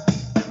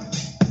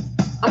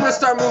 I'm gonna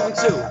start moving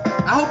too.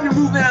 I hope you're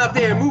moving out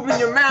there, moving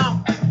your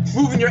mouth,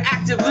 moving your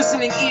active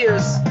listening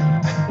ears.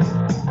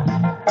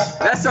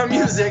 That's our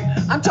music.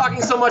 I'm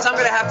talking so much, I'm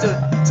gonna have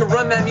to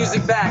run that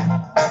music back.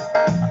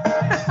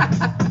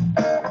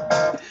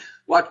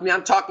 Watch me,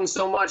 I'm talking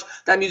so much,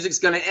 that music's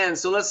gonna end.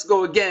 So let's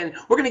go again.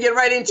 We're gonna get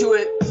right into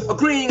it.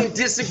 Agreeing and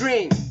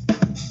disagreeing.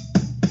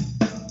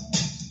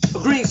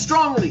 Agreeing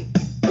strongly,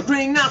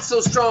 agreeing not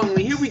so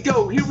strongly. Here we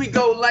go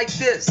like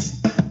this.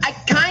 I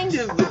kind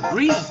of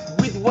agree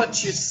with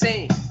what you're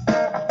saying.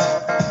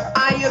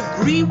 I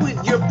agree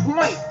with your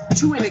point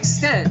to an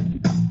extent.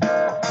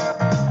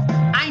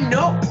 I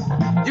know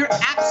you're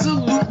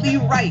absolutely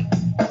right.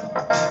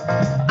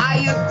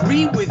 I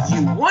agree with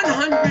you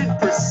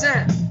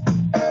 100%.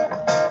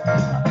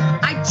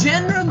 I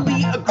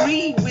generally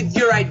agree with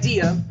your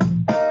idea.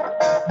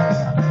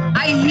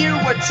 I hear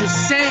what you're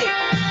saying.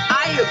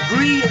 I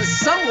agree in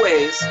some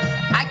ways.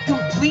 I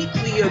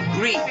completely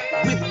agree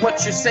with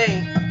what you're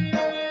saying.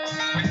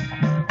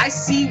 I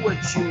see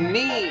what you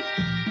mean.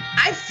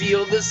 I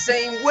feel the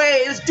same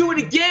way. Let's do it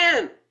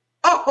again.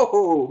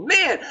 Oh,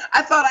 man.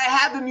 I thought I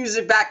had the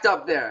music backed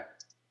up there.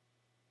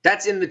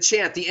 That's in the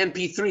chant, the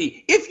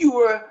MP3. If you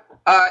were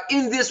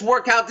in this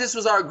workout, this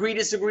was our Agree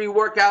Disagree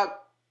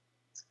workout.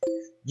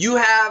 You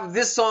have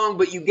this song,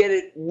 but you get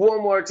it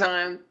one more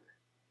time.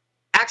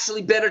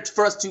 Actually, better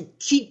for us to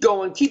keep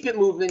going, keep it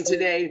moving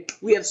today.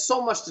 We have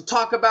so much to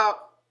talk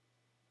about.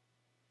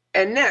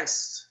 And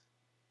next,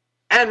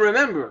 and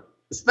remember,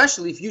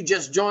 especially if you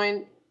just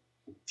joined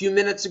a few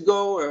minutes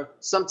ago or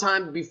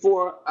sometime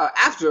before,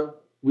 after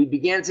we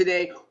began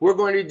today, we're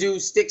going to do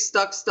Stick,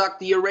 Stuck, Stuck,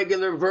 the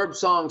irregular verb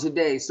song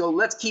today. So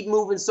let's keep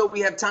moving so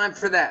we have time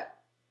for that.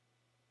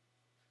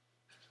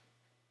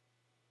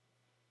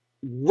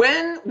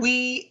 When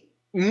we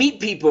meet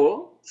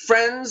people,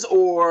 friends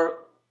or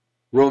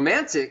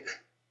romantic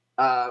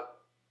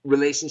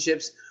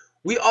relationships,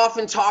 we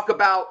often talk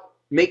about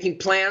making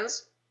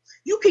plans.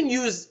 You can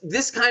use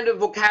this kind of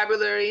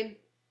vocabulary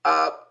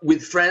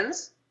with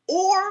friends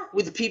or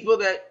with people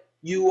that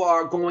you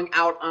are going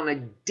out on a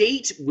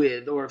date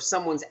with, or if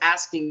someone's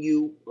asking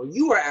you, or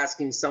you are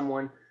asking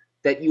someone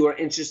that you are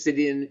interested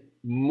in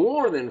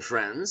more than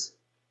friends.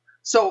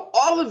 So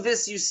all of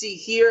this you see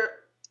here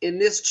in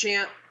this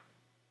chant,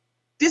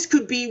 this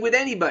could be with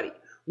anybody.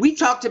 We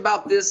talked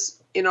about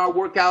this in our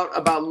workout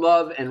about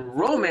love and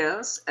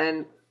romance,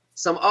 and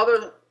some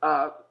other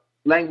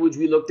language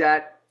we looked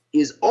at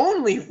is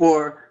only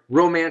for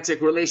romantic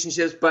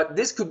relationships, but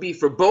this could be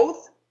for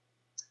both.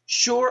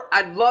 Sure,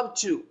 I'd love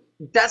to.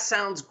 That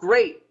sounds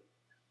great.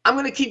 I'm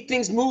going to keep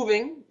things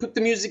moving, put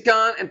the music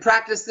on, and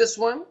practice this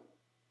one.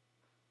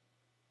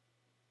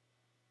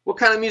 What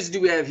kind of music do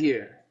we have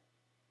here?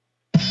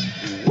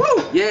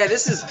 Woo! Yeah,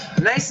 this is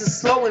nice and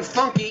slow and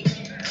funky.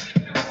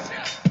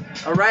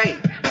 All right.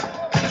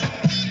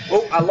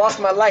 Oh, I lost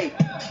my light.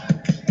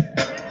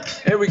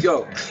 There we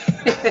go.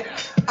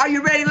 Are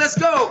you ready? Let's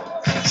go.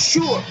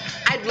 Sure,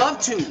 I'd love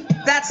to.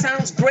 That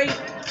sounds great.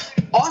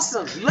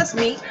 Awesome. Let's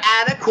meet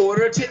at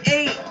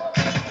 7:45.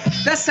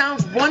 That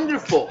sounds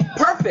wonderful.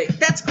 Perfect.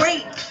 That's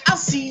great. I'll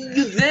see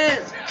you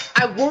then.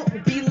 I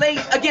won't be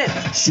late. Again,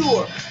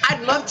 sure,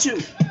 I'd love to.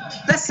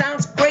 That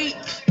sounds great.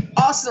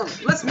 Awesome.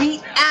 Let's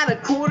meet at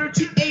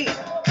 7:45.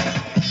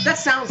 That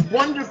sounds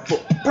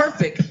wonderful.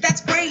 Perfect.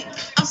 That's great.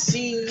 I'll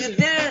see you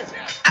then.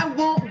 I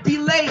won't be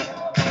late.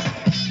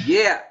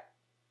 Yeah.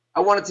 I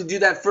wanted to do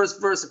that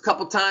first verse a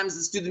couple times.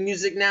 Let's do the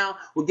music now.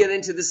 We'll get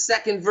into the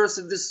second verse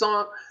of this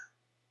song,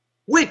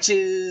 which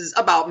is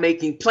about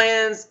making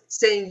plans,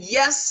 saying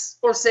yes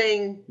or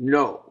saying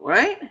no,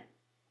 right?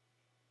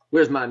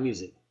 Where's my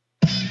music?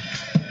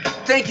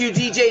 Thank you,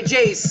 DJ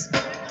Jase.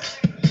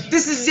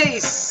 This is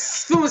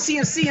Jase, Fluency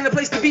MC, and the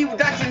place to be with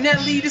Dr.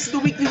 Nellie. This is the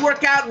weekly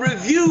workout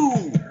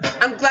review.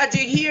 I'm glad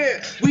you're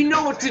here. We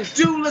know what to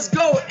do. Let's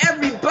go,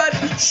 everybody.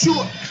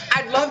 Sure,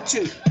 I'd love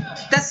to.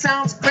 That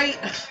sounds great.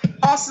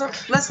 Awesome.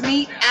 Let's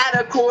meet at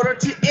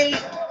 7:45.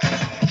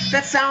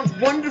 That sounds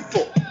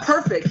wonderful.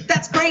 Perfect.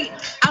 That's great.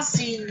 I'll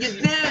see you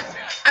then.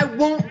 I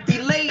won't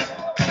be late.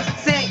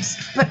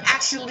 Thanks, but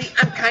actually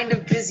I'm kind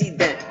of busy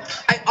then.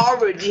 I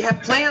already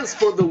have plans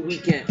for the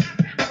weekend.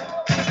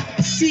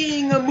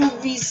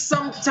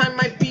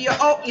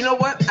 Oh, you know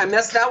what? I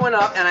messed that one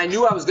up, and I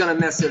knew I was going to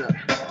mess it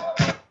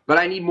up. But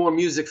I need more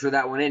music for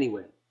that one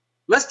anyway.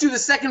 Let's do the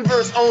second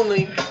verse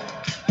only.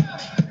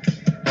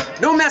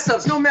 No mess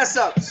ups, no mess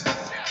ups.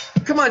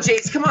 Come on,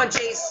 Jase. Come on,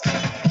 Jase.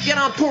 Get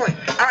on point.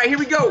 All right, here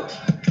we go.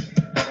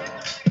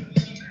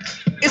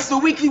 It's the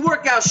weekly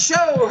workout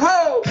show.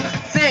 Ho!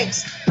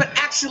 Thanks, but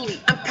actually,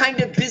 I'm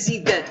kind of busy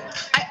then.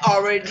 I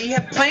already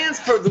have plans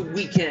for the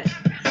weekend.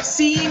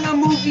 Seeing a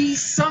movie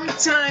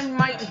sometime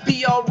might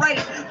be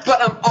alright,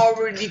 but I'm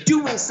already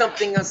doing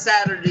something on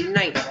Saturday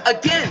night.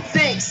 Again,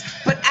 thanks,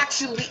 but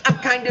actually, I'm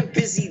kind of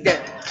busy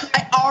then.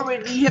 I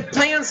already have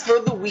plans for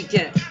the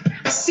weekend.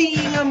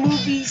 Seeing a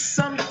movie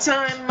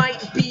sometime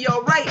might be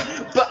alright,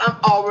 but I'm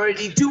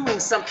already doing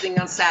something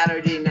on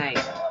Saturday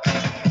night.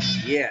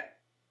 Yeah.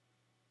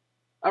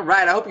 All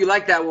right, I hope you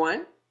like that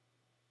one.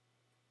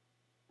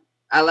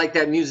 I like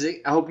that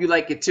music. I hope you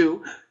like it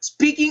too.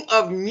 Speaking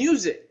of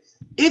music,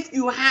 if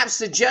you have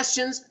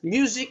suggestions,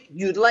 music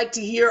you'd like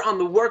to hear on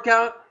the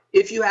workout,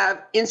 if you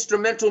have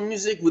instrumental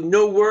music with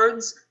no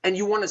words and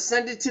you want to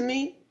send it to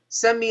me,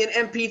 send me an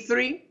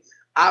MP3.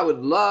 I would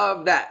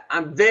love that.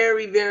 I'm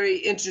very, very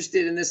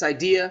interested in this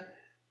idea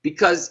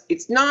because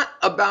it's not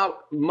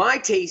about my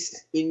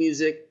taste in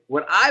music,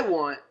 what I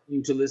want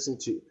you to listen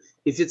to.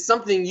 If it's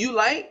something you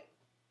like,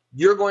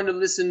 you're going to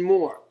listen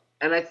more.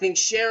 And I think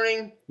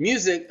sharing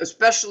music,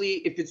 especially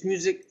if it's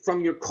music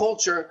from your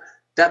culture,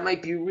 that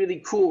might be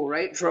really cool,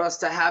 right? For us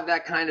to have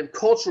that kind of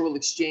cultural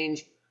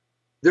exchange.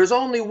 There's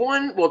only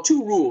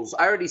two rules.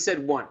 I already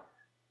said one.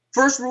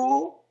 First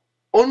rule,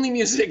 only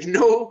music,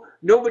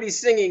 nobody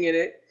singing in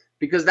it,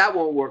 because that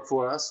won't work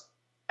for us.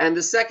 And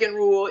the second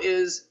rule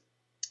is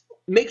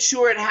make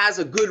sure it has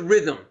a good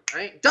rhythm,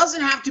 right?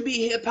 Doesn't have to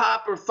be hip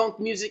hop or funk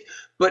music,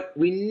 but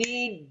we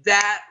need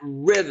that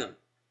rhythm.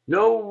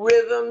 No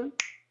rhythm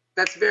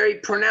that's very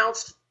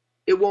pronounced,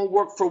 it won't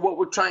work for what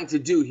we're trying to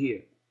do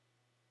here.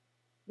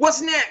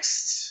 What's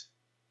next?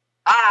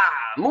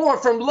 More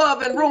from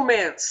Love and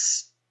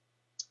Romance.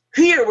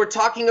 Here we're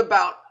talking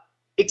about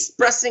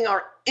expressing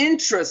our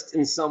interest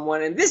in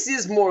someone, and this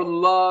is more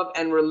love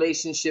and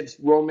relationships,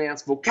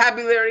 romance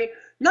vocabulary.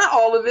 Not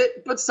all of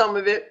it, but some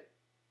of it.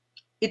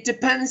 It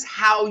depends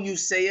how you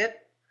say it,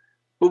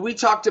 but we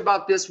talked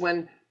about this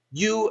when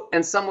you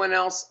and someone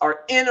else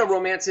are in a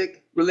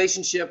romantic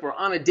relationship or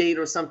on a date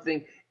or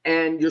something,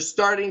 and you're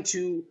starting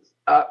to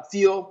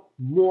feel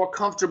more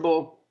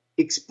comfortable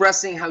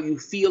expressing how you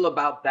feel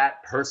about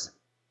that person.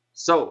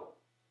 So,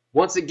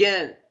 once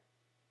again,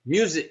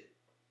 music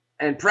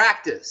and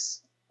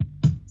practice.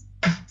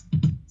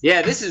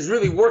 Yeah, this is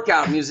really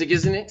workout music,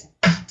 isn't it?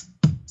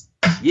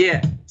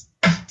 Yeah.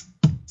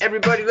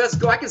 Everybody, let's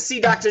go. I can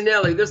see Dr.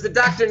 Nellie. There's the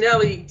Dr.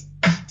 Nellie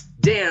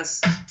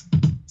dance.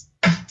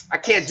 I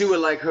can't do it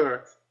like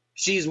her.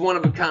 She's one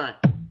of a kind.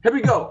 Here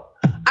we go.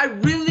 I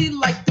really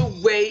like the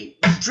way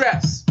you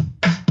dress.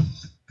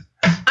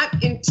 I'm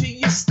into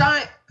your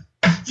style.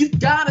 You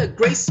got a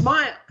great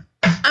smile.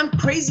 I'm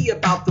crazy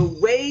about the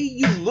way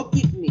you look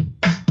at me.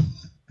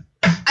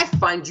 I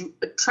find you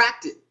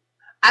attractive.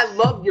 I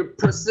love your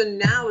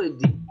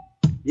personality.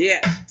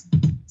 Yeah.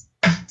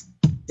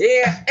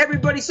 Yeah,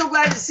 everybody, so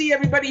glad to see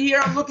everybody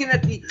here. I'm looking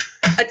at the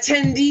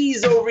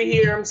attendees over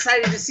here. I'm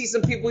excited to see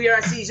some people here.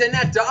 I see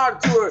Jeanette,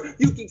 Arthur,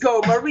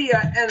 Yukiko,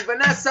 Maria, and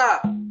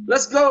Vanessa.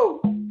 Let's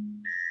go.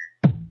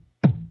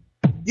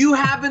 You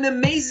have an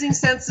amazing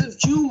sense of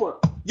humor.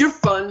 You're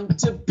fun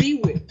to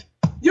be with.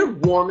 You're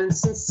warm and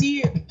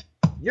sincere.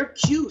 You're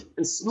cute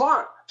and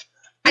smart.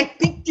 I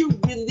think you're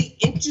really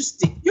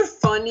interesting. You're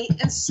funny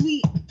and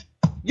sweet.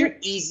 You're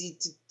easy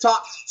to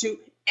talk to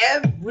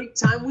every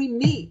time we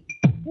meet.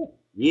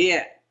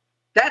 Yeah,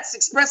 that's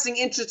expressing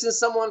interest in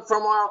someone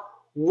from our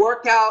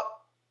workout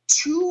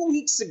 2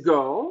 weeks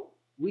ago.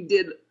 We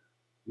did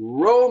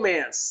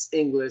romance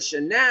English,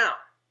 and now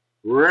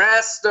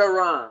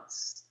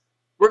restaurants.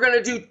 We're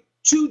going to do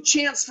 2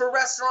 chants for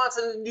restaurants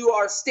and then do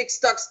our stick,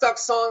 stuck, stuck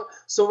song.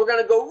 So we're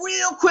going to go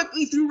real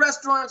quickly through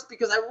restaurants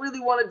because I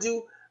really want to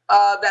do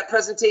that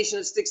presentation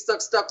of stick,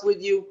 stuck, stuck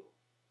with you.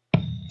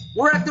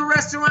 We're at the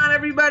restaurant,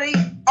 everybody.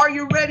 Are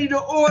you ready to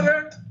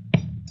order?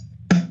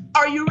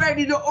 Are you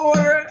ready to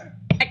order?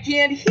 I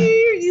can't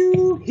hear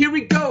you. Here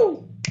we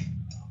go.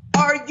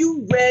 Are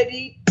you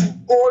ready to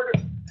order?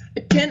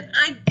 Can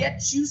I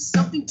get you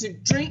something to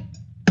drink?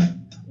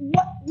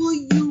 What will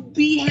you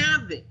be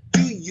having?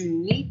 Do you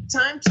need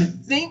time to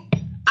think?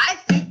 I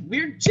think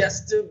we're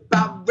just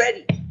about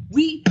ready.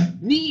 We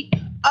need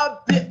a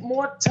bit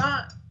more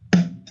time.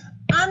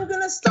 I'm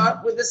gonna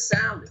start with a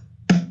salad.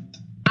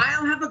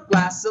 I'll have a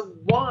glass of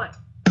wine.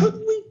 Could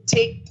we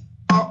take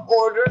our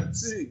order?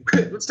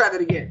 Let's try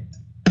that again.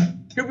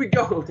 Here we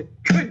go.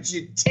 Could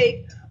you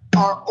take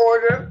our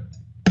order?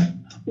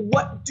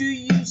 What do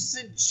you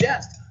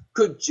suggest?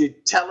 Could you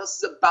tell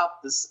us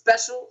about the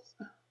specials?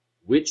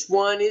 Which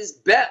one is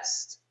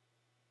best?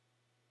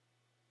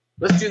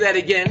 Let's do that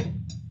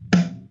again.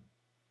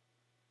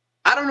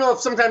 I don't know if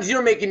sometimes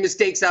you're making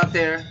mistakes out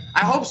there.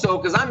 I hope so,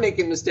 because I'm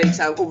making mistakes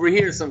out over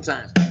here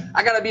sometimes.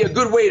 I gotta be a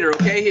good waiter,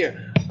 okay?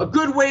 Here. A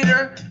good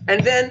waiter,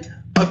 and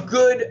then a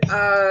good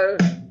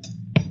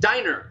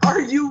diner.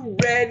 Are you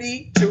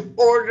ready to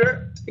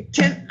order?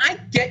 Can I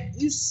get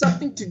you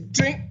something to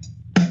drink?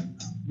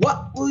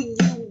 What will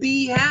you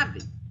be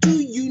having? Do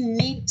you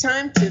need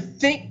time to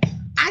think?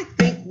 I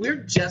think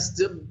we're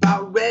just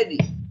about ready.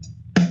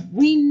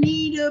 We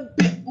need a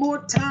bit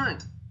more time.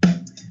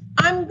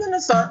 I'm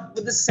gonna start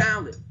with a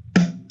salad.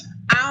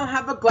 I'll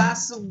have a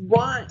glass of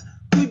wine.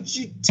 Could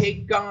you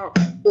take our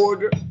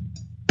order?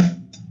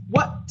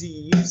 What do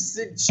you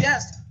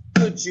suggest?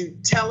 Could you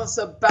tell us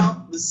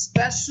about the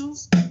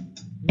specials?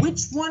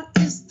 Which one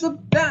is the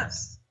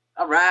best?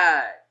 All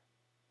right.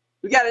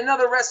 We got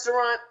another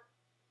restaurant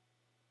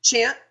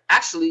chant,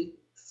 actually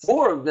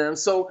 4 of them.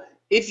 So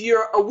if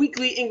you're a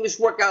weekly English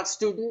workout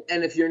student,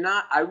 and if you're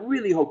not, I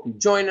really hope you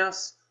join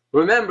us.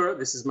 Remember,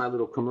 this is my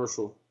little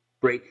commercial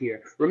break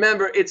here.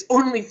 Remember, it's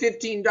only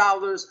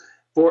 $15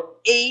 for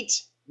 8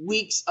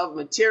 weeks of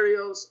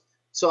materials.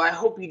 So I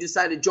hope you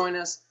decide to join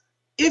us.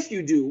 If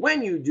you do,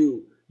 when you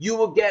do, you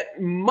will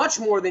get much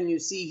more than you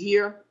see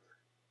here.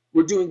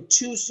 We're doing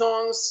 2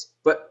 songs,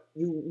 but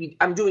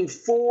I'm doing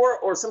 4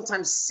 or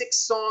sometimes 6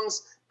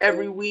 songs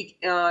every week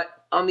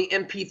on the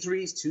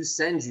MP3s to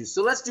send you.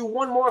 So let's do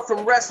one more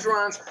from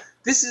restaurants.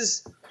 This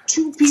is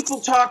 2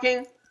 people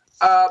talking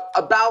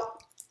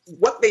about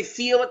what they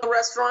feel at the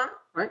restaurant,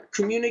 right?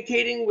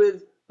 Communicating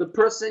with the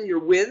person you're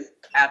with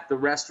at the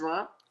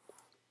restaurant.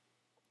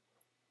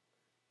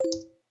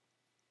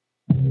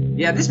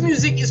 Yeah, this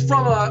music is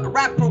from a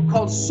rap group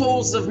called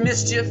Souls of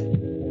Mischief.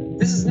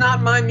 This is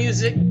not my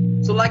music.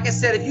 So like I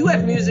said, if you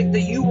have music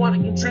that you want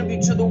to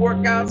contribute to the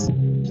workouts,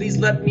 please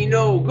let me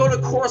know. Go to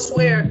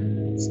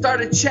Courseware,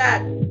 start a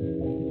chat,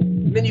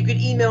 then you can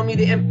email me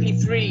the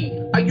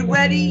MP3. Are you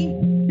ready?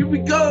 Here we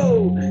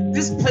go.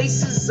 This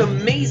place is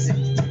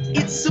amazing.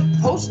 It's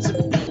supposed to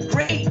be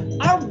great.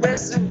 Our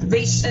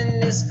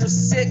reservation is for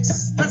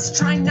 6. Let's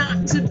try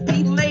not to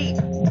be late.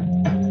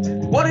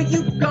 What are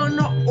you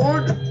gonna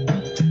order?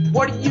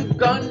 What are you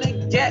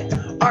gonna get?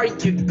 Are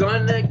you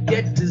gonna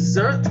get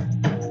dessert?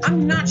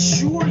 I'm not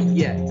sure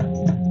yet.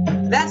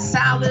 That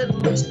salad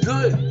looks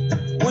good.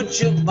 Would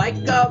you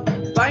like a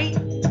bite?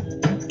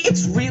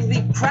 It's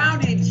really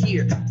crowded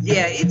here.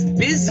 Yeah, it's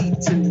busy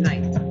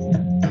tonight.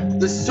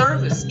 The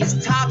service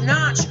is top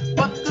notch,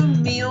 but the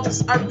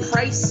meals are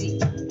pricey.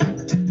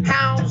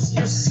 How's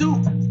your soup?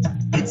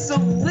 It's a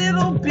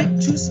little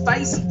bit too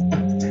spicy.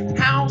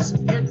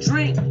 How's your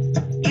drink?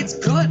 It's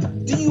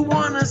good. Do you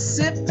want a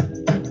sip?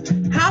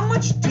 How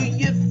much do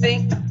you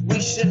think we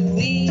should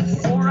leave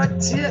for a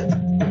tip?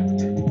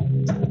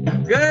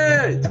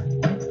 Good.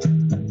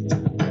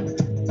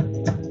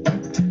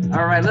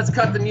 All right, let's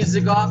cut the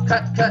music off.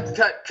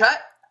 Cut.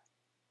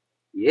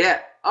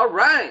 Yeah, all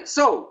right.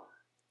 So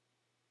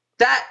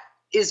that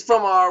is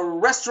from our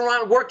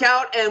restaurant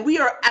workout, and we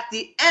are at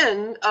the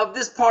end of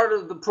this part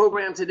of the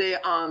program today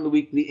on the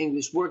weekly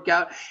English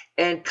workout.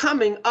 And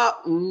coming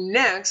up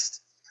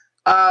next,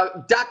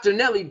 Dr.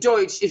 Nellie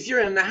Deutsch, if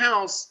you're in the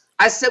house,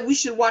 I said we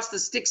should watch the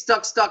Stick,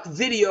 Stuck, Stuck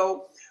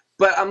video,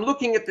 but I'm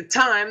looking at the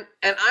time,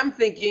 and I'm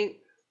thinking,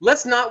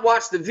 let's not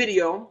watch the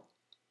video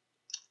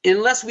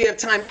unless we have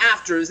time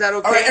after. Is that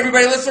okay? All right,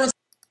 everybody, let's learn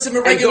some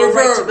irregular verbs.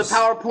 Right to the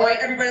PowerPoint. All right,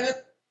 everybody,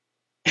 let's...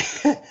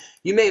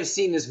 You may have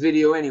seen this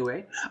video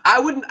anyway.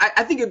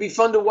 I think it'd be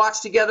fun to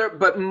watch together,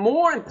 but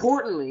more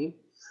importantly,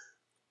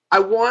 I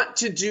want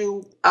to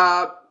do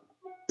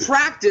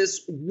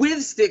practice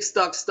with Stick,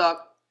 Stuck,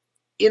 Stuck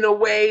in a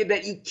way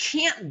that you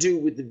can't do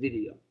with the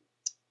video.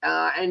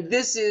 And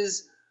this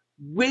is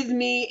with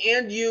me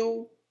and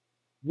you,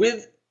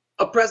 with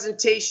a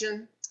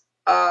presentation,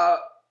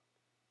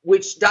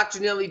 which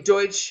Dr. Nellie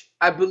Deutsch,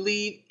 I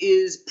believe,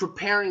 is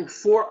preparing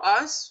for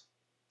us.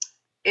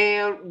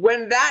 And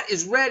when that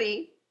is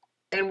ready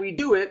and we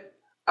do it,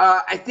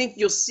 I think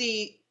you'll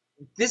see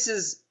this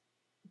is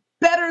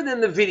better than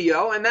the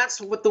video, and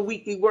that's what the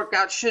weekly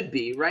workout should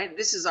be, right?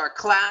 This is our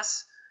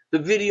class. The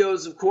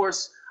videos, of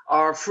course,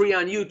 are free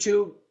on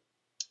YouTube.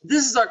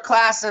 This is our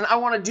class, and I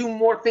want to do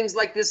more things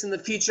like this in the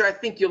future. I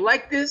think you'll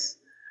like this.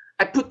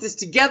 I put this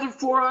together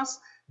for us.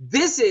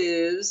 This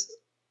is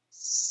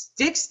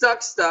Stick,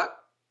 Stuck, Stuck,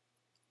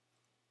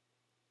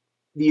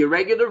 the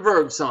irregular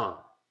verb song.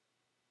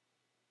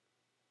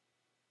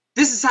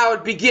 This is how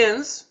it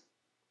begins.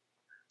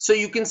 So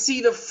you can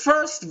see the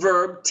first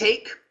verb,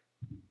 take,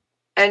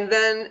 and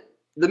then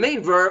the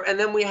main verb, and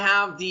then we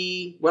have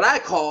the, what I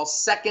call,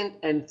 second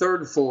and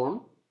third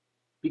form,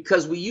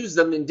 because we use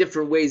them in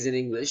different ways in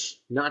English,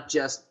 not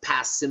just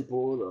past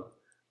simple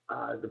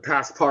or the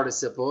past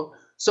participle.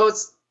 So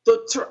it's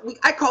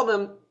I call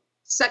them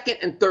second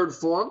and third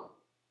form.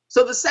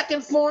 So the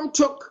second form,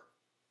 took,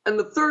 and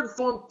the third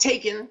form,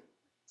 taken.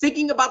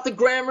 Thinking about the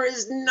grammar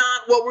is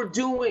not what we're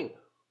doing.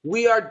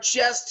 We are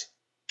just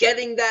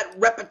getting that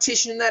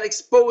repetition, that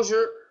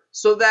exposure,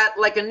 so that,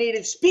 like a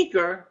native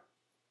speaker,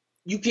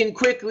 you can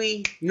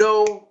quickly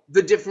know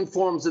the different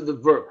forms of the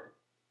verb.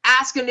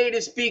 Ask a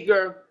native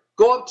speaker,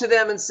 go up to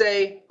them and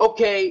say,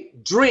 okay,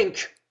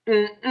 drink,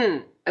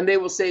 and they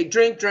will say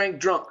drink, drank,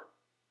 drunk.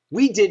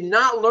 We did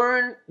not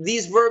learn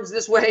these verbs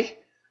this way,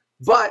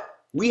 but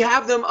We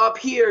have them up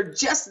here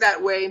just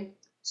that way.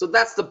 So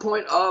that's the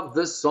point of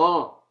the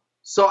song.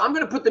 So I'm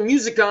going to put the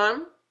music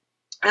on,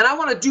 and I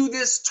want to do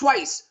this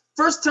twice.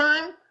 First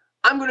time,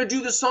 I'm going to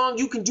do the song.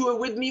 You can do it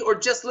with me or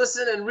just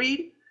listen and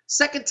read.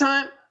 Second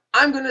time,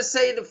 I'm going to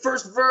say the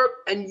first verb,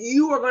 and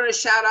you are going to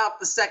shout out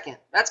the second.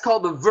 That's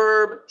called the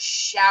verb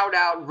shout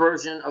out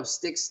version of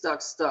Stick,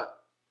 Stuck, Stuck.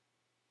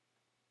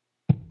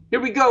 Here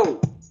we go.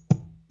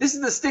 This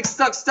is the Stick,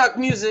 Stuck, Stuck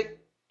music.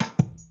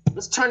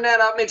 Let's turn that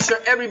up. Make sure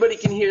everybody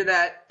can hear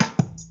that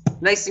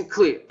nice and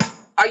clear.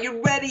 Are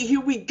you ready?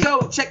 Here we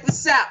go. Check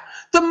this out.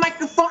 The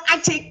microphone I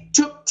take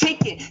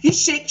it. You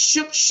shake,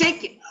 shook,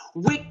 shake it.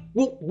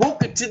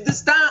 Woke it to the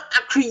style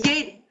I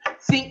created.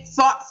 Think,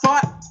 thought,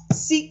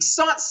 seek,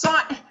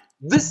 sought.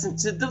 Listen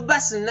to the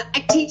lesson that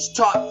I teach,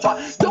 taught.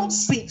 Don't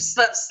sleep,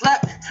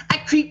 slept. I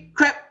creep,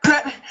 crept.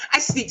 I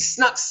sneak,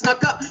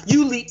 snuck up.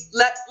 You leap,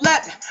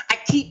 leapt. I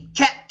keep,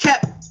 kept.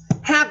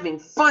 Having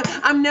fun.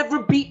 I'm never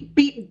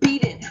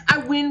beaten. I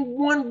win,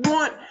 won.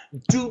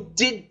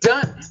 Did,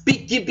 done.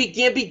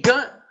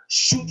 Begun.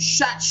 Shoot,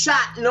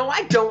 shot. No,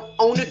 I don't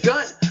own a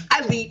gun.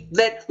 I lead,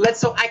 led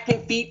so I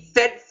can feed,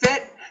 fed.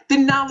 The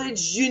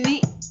knowledge you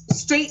need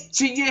straight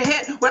to your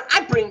head. When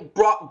I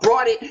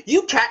brought it,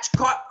 you catch,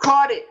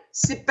 caught it.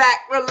 Sit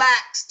back,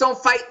 relax, don't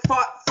fight,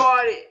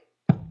 fought it.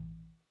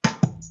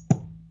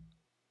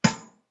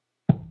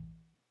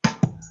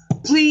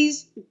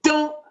 Please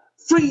don't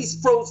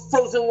freeze,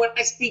 frozen when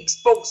I speak,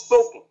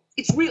 spoken.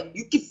 It's real,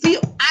 you can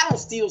feel. I don't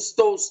steal,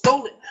 stole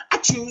it. I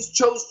chosen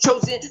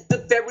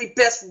the very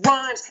best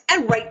rhymes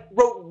and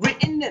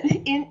written them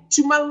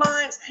into my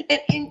lines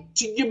and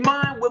into your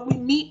mind.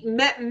 When we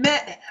met.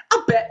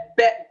 I'll bet.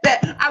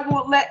 I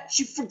won't let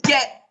you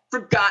forgotten.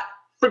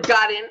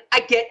 I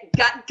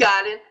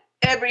gotten.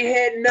 Every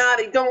head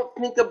nodding, don't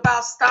think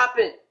about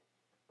stopping.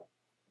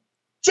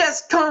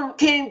 Just come.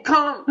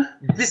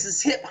 This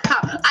is hip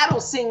hop. I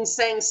don't sing,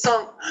 sang,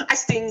 sung. I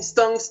sting,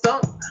 stung.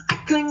 I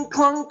cling,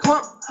 clung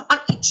on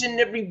each and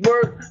every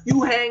word.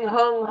 You hang,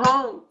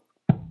 hung.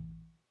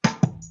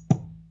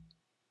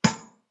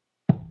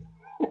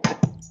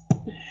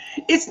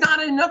 It's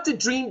not enough to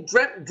dreamt.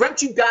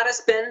 You gotta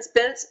spend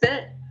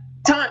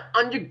time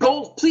on your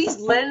goals. Please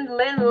lend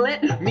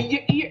me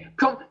your ear.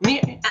 Come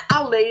near, and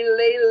I'll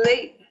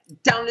lay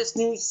down this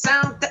new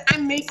sound that I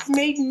made.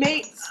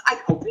 I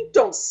hope you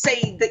don't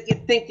say that you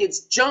think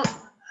it's junk.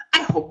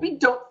 I hope you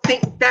don't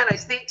think that I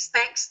stink,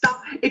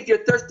 stop. If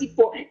you're thirsty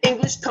for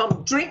English,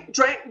 come drink,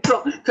 drunk.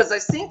 Cause I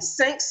sang,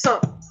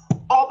 sung.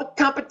 All the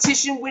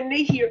competition when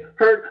they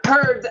heard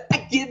that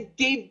I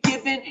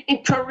given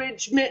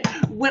encouragement.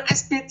 When I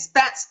spit,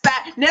 spat.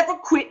 Never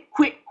quit.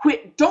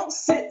 Don't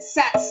sit,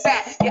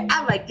 sat. Yeah,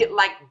 I like it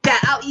like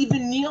that. I'll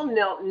even kneel,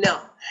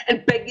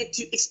 and beg you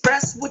to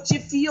express what you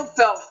feel,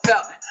 felt.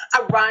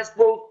 I rise,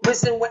 roll,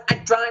 risen when I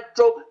drive,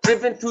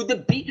 driven through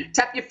the beat.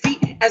 Tap your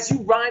feet as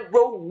you ride,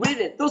 roll,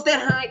 ridden. Those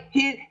that hide,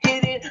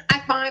 hidden, I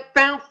find,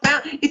 found.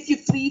 If you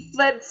flee,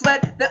 fled,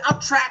 then I'll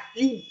track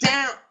you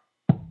down.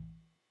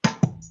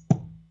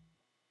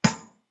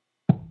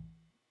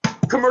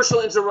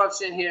 Commercial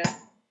interruption here.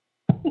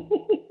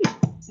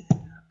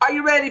 Are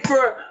you ready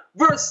for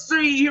verse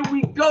 3? Here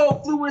we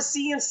go.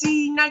 Fluency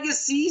MC. Now you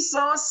see,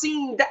 saw,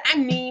 seen that I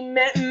mean,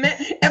 meant.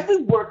 Every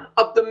word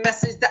of the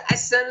message that I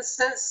sent.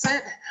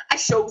 I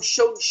showed,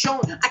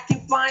 shown. I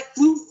can fly,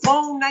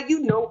 flown. Now you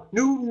know,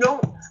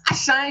 known. I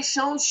shine,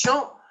 shown.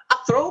 I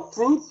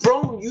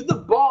thrown you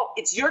the ball.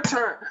 It's your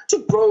turn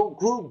to grown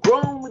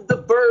with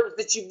the verbs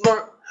that you've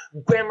learned.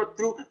 Grammar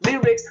through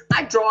lyrics,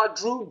 I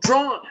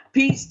drawn.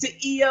 Peace to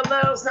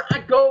ELLs, now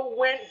I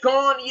went,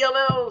 gone,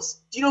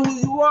 ELLs. Do you know who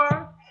you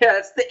are? Yeah,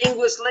 it's the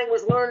English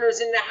language learners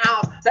in the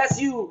house. That's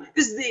you.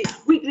 This is the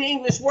weekly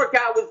English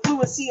workout with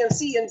Fluency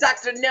MC and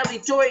Dr. Nellie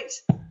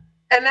Deutsch.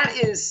 And that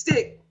is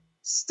Stick,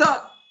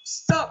 Stuck.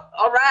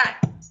 All right.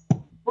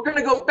 We're going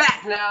to go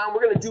back now, and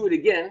we're going to do it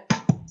again.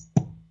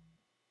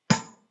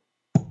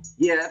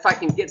 Yeah, if I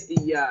can get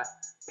the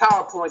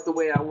PowerPoint the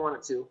way I want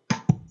it to.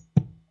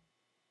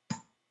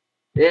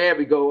 There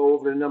we go,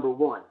 over to number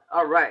 1.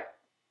 All right.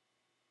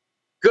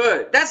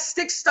 Good. That's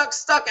Stick, Stuck.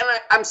 And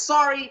I'm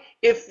sorry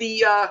if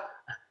the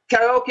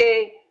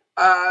karaoke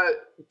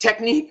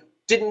technique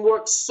didn't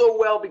work so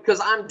well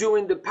because I'm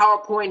doing the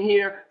PowerPoint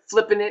here,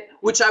 flipping it,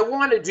 which I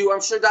want to do. I'm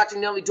sure Dr.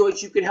 Nellie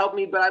Deutsch, you could help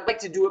me, but I'd like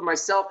to do it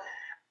myself.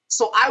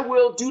 So I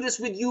will do this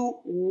with you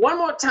one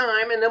more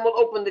time, and then we'll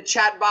open the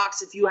chat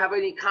box if you have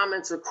any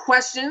comments or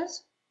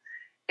questions.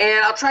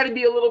 And I'll try to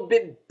be a little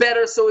bit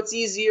better so it's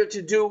easier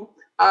to do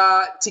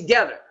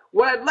together.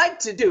 What I'd like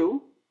to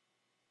do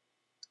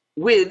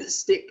with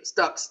Stick,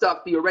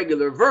 Stuck, the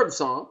irregular verb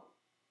song,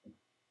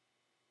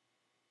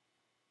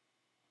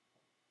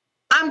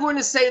 I'm going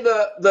to say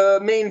the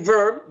main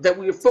verb that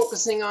we are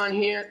focusing on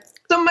here.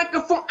 The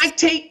microphone I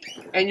take,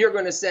 and you're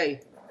going to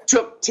say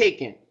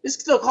taken. This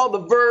is still called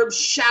the verb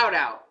shout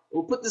out.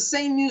 We'll put the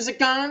same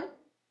music on.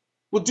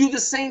 We'll do the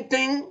same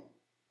thing,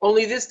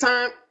 only this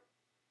time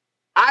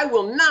I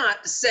will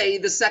not say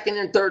the second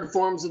and third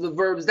forms of the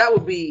verbs. That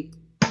would be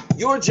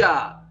your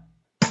job.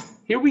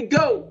 Here we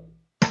go.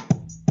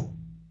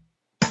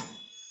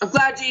 I'm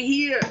glad you're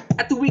here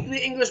at the weekly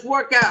English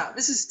workout.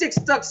 This is Stick,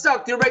 Stuck,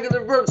 Stuck, the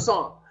irregular verb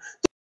song.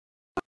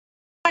 The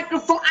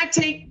microphone I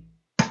take,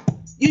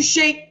 you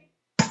shake,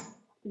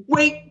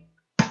 wait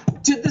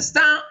to the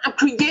style I'm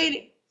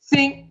creating.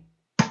 Think,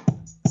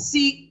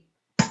 see,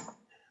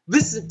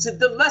 listen to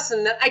the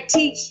lesson that I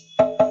teach.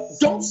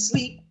 Don't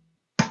sleep,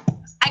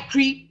 I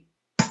creep,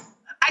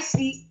 I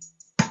sleep,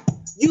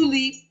 you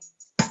leap,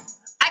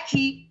 I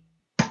keep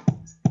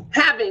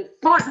having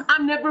fun.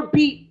 I'm never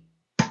beat.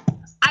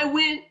 I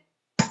win,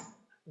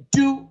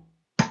 do,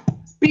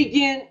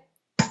 begin,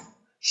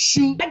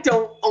 shoot. I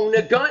don't own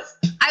a gun.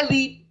 I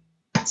leap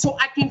so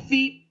I can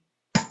feed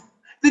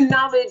the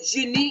knowledge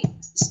you need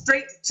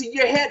straight to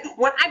your head.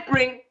 When I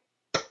bring,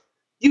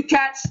 you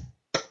catch,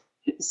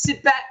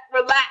 sit back,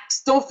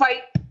 relax, don't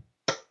fight.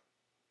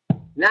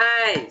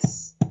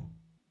 Nice.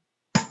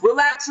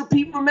 Relax,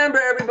 repeat, remember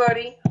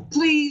everybody.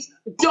 Please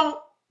don't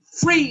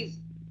freeze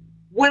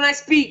when I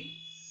speak.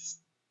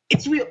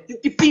 It's real, you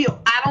can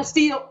feel, I don't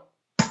steal.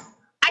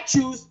 I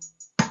choose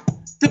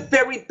the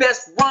very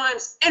best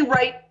rhymes and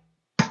write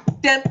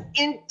them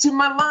into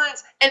my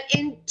lines and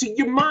into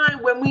your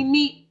mind when we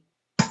meet.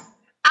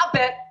 I'll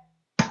bet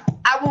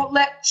I won't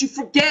let you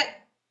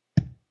forget.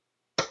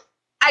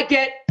 I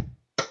get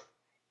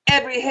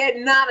every head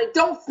nodding.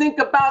 Don't think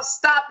about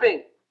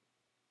stopping.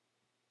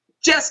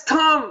 Just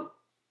come.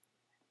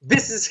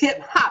 This is hip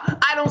hop.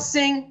 I don't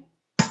sing.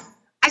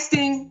 I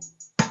sting.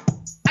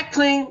 I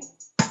cling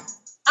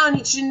on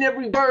each and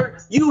every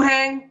word you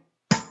hang.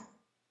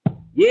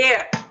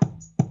 Yeah,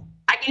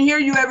 I can hear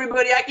you,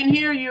 everybody. I can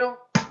hear you.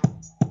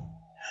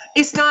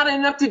 It's not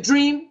enough to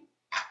dream.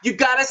 You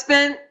gotta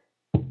spend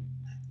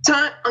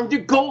time on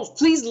your goals.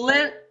 Please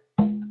lend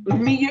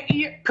me your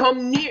ear.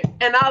 Come near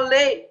and I'll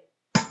lay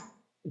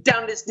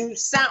down this new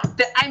sound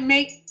that I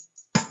make.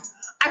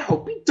 I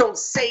hope you don't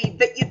say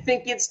that you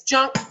think it's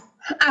junk.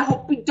 I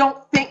hope you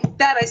don't think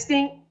that I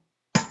stink.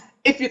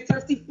 If you're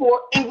thirsty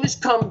for English,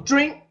 come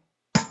drink.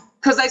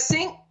 'Cause I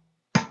sing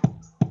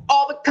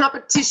all the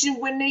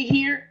competition when they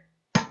hear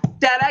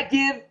that I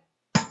give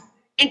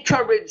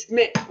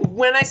encouragement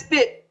when I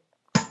spit.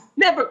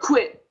 Never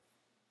quit.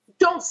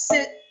 Don't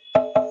sit.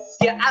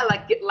 Yeah, I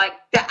like it like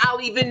that.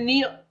 I'll even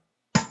kneel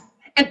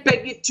and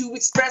beg you to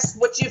express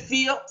what you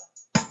feel.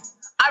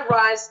 I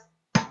rise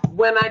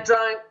when I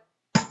drive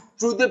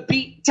through the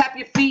beat. Tap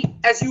your feet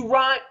as you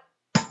rhyme.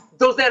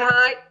 Those that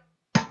hide,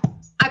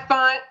 I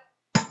find.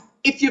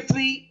 If you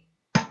flee,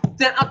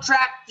 then I'll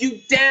track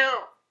you down.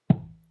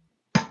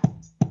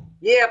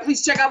 Yeah,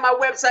 please check out my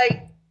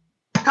website,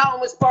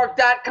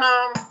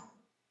 collinwithspark.com.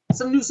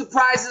 Some new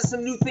surprises,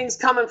 some new things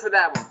coming for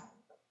that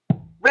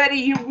one.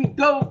 Ready? Here we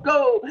go,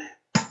 go.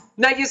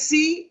 Now you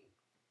see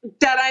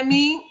that I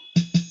mean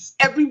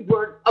every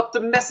word of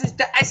the message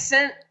that I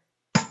sent.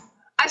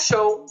 I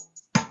show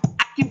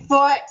I can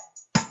fight.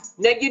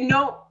 Now you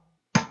know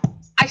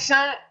I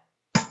shine.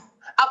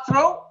 I'll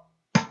throw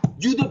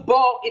you the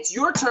ball. It's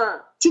your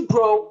turn to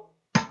grow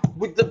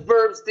with the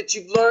verbs that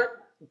you've learned.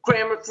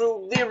 Grammar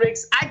through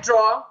lyrics I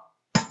draw.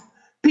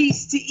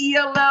 Peace to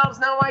ELLs.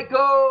 Now I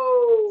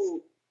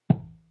go.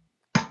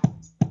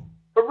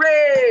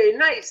 Hooray!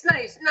 Nice,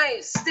 nice,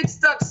 nice. Stick,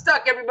 stuck,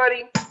 stuck,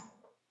 everybody.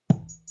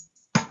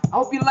 I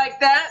hope you like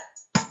that.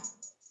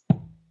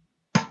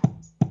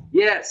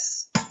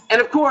 Yes. And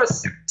of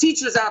course,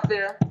 teachers out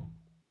there,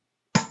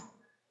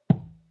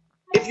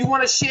 if you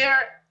want to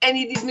share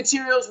any of these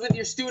materials with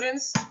your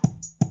students,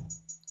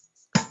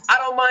 I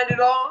don't mind at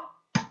all.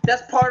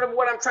 That's part of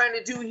what I'm trying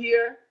to do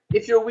here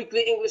if you're a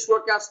weekly English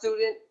workout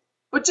student.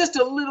 But just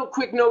a little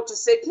quick note to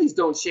say, please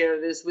don't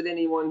share this with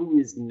anyone who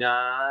is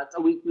not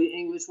a weekly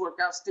English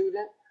workout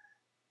student.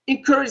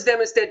 Encourage them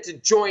instead to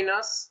join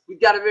us.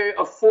 We've got a very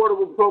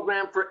affordable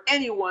program for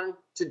anyone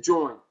to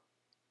join.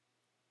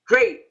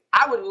 Great.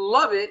 I would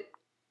love it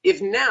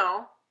if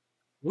now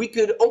we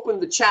could open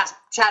the chat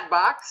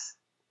box.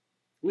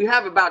 We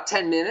have about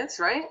 10 minutes,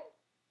 right?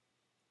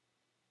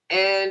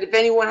 And if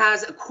anyone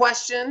has a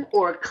question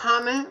or a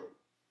comment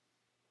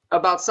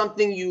about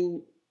something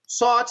you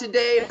saw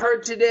today,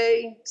 heard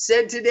today,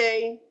 said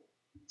today,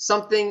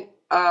 something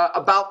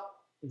about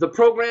the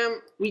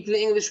program,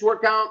 Weekly English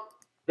Workout,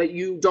 that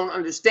you don't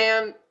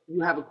understand,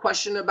 you have a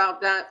question about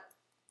that,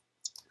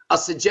 a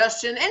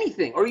suggestion,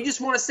 anything, or you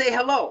just want to say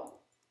hello,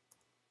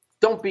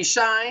 don't be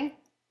shy.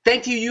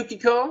 Thank you,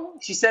 Yukiko.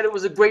 She said it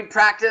was a great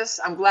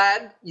practice. I'm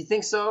glad you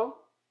think so.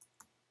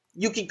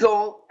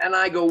 Yukiko and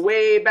I go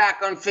way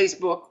back on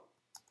Facebook,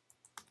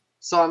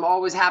 so I'm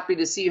always happy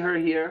to see her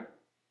here.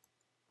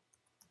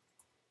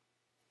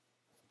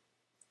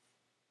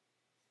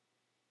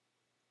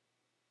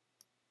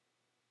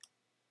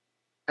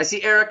 I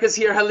see Erica's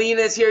here,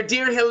 Helena is here.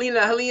 Dear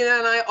Helena, Helena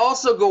and I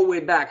also go way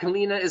back.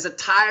 Helena is a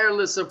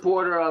tireless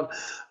supporter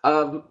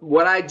of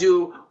what I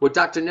do, what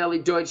Dr. Nellie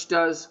Deutsch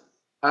does.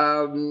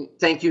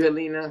 Thank you,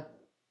 Helena.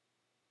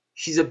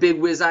 She's a big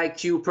Wiz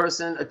IQ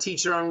person, a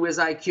teacher on Wiz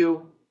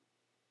IQ.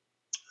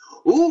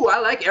 Ooh, I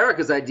like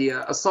Erica's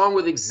idea, a song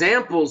with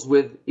examples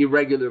with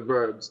irregular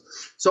verbs.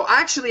 So I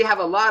actually have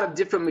a lot of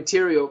different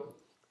material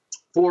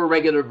 4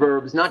 regular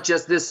verbs, not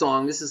just this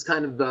song. This is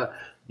kind of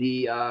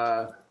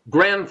the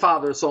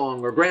grandfather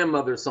song or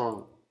grandmother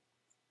song.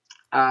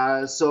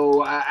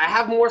 So I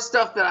have more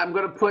stuff that I'm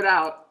going to put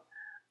out.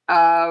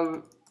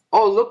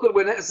 Oh, look what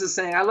Vanessa is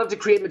saying. I love to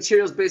create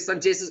materials based on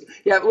Jase's.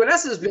 Yeah,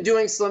 Vanessa's been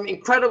doing some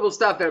incredible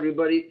stuff,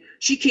 everybody.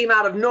 She came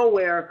out of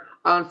nowhere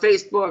on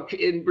Facebook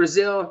in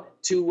Brazil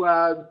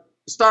to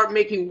start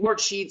making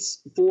worksheets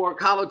for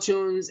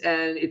ColloTunes,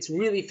 and it's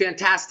really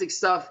fantastic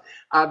stuff.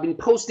 I've been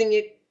posting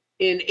it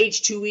in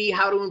H2E,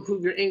 How to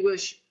Improve Your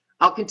English.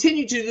 I'll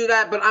continue to do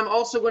that, but I'm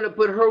also going to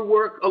put her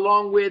work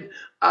along with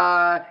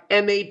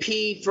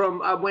MAP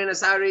from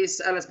Buenos Aires,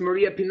 that's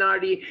Maria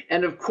Pinardi,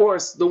 and of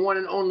course, the one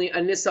and only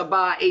Anissa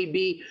Ba,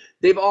 AB.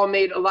 They've all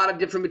made a lot of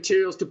different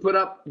materials to put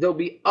up. There'll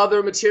be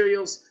other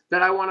materials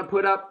that I want to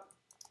put up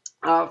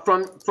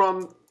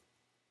from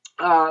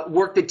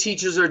work that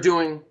teachers are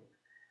doing.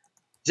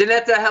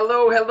 Janetta,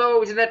 hello,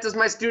 hello. Janetta's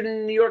my student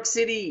in New York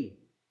City.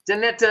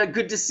 Janetta,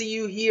 good to see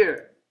you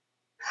here.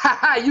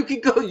 Haha, you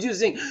can go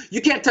using, you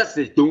can't touch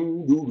this.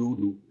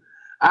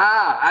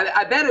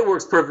 I bet it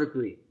works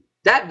perfectly.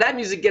 That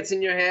music gets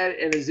in your head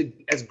and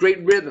has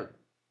great rhythm.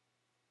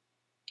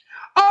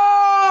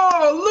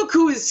 Oh, look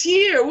who is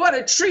here. What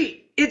a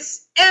treat.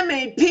 It's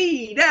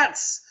MAP.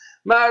 That's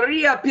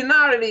Maria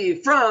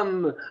Pinardi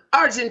from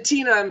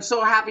Argentina. I'm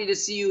so happy to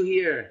see you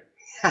here.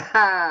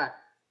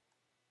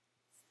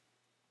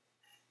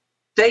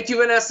 Thank you,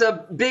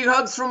 Vanessa. Big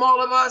hugs from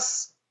all of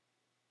us.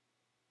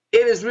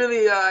 It is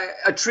really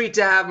a treat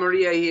to have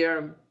Maria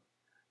here.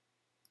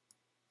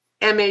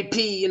 MAP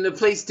in the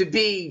place to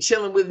be,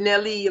 chilling with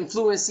Nellie and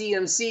Fluency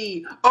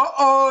MC.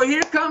 Uh-oh,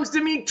 here comes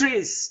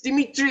Dimitris.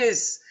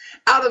 Dimitris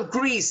out of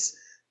Greece.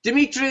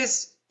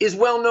 Dimitris is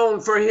well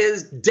known for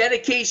his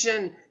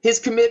dedication, his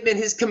commitment,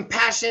 his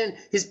compassion,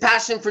 his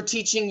passion for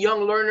teaching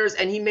young learners,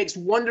 and he makes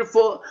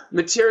wonderful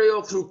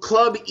material through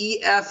Club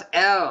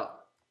EFL.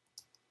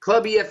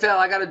 Club EFL,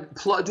 I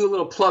gotta do a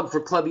little plug for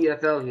Club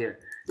EFL here.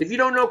 If you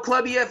don't know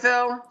Club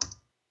EFL,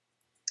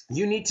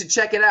 you need to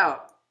check it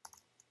out.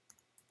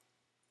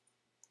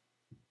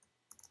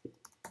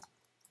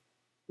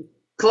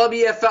 Club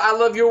EFL, I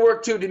love your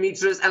work too,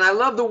 Dimitris, and I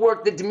love the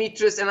work that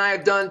Dimitris and I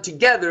have done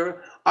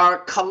together,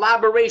 our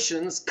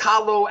collaborations,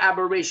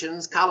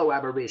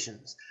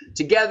 collaborations.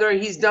 Together,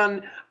 he's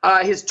done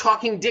his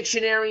talking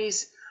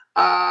dictionaries,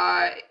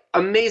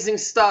 amazing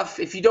stuff.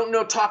 If you don't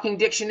know talking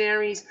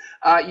dictionaries,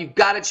 you've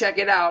got to check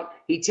it out.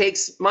 He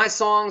takes my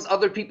songs,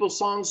 other people's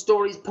songs,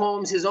 stories,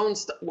 poems, his own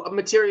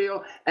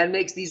material, and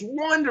makes these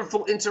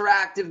wonderful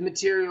interactive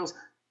materials.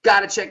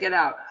 Got to check it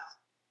out.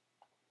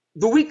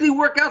 The weekly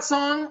workout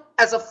song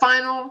as a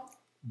final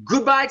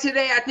goodbye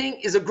today, I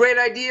think, is a great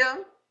idea.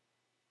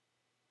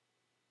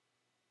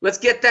 Let's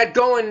get that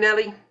going,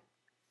 Nellie.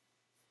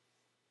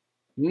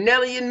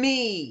 Nellie and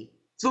me,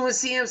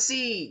 Fluency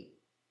MC,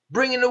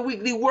 bringing a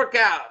weekly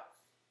workout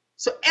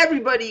so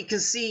everybody can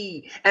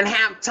see and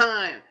have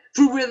time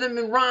through rhythm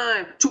and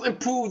rhyme to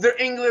improve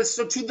their English,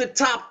 so to the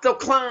top they'll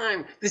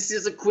climb. This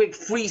is a quick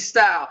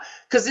freestyle,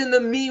 because in the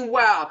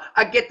meanwhile,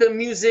 I get the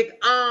music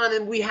on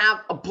and we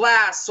have a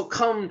blast. So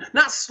come,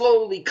 not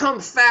slowly, come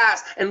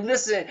fast and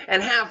listen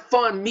and have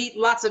fun. Meet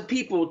lots of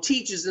people,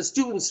 teachers and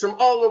students from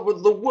all over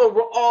the world.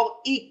 We're all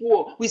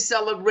equal. We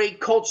celebrate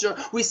culture.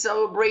 We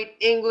celebrate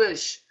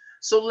English.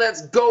 So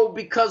let's go,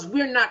 because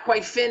we're not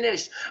quite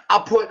finished.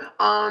 I'll put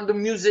on the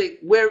music.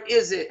 Where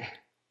is it?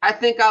 I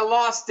think I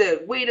lost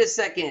it. Wait a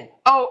second.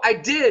 Oh, I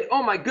did.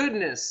 Oh my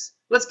goodness.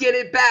 Let's get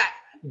it back.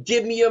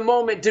 Give me a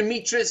moment.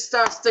 Dimitris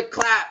starts to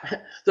clap.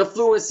 The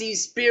fluency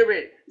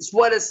spirit is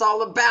what it's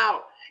all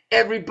about.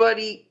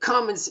 Everybody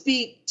come and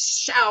speak,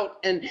 shout,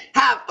 and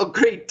have a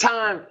great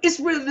time. It's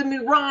rhythm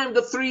and rhyme,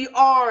 the 3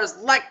 R's.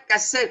 Like I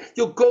said,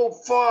 you'll go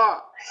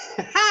far.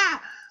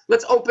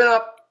 Let's open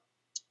up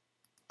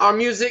our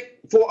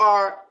music for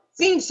our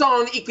theme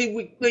song,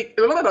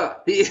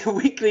 the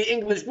weekly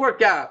English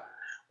workout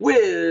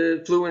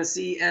with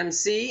Fluency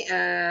MC,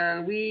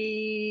 and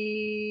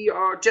we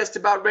are just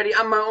about ready.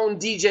 I'm my own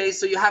DJ,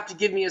 so you have to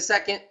give me a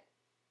second.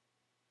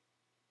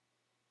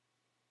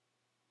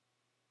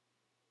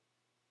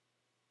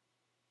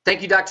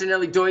 Thank you, Dr.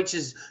 Nellie Deutsch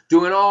is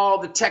doing all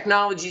the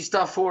technology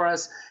stuff for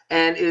us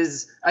and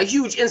is a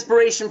huge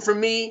inspiration for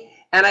me,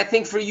 and I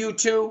think for you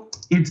too.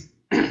 It's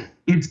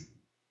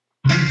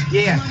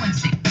yeah.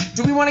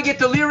 Do we want to get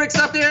the lyrics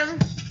up there?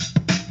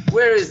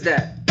 Where is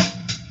that?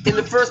 In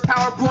the first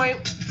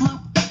PowerPoint?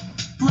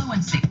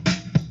 Fluency.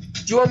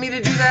 Do you want me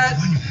to do that,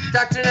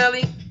 Dr.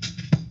 Nellie?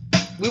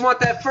 We want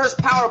that first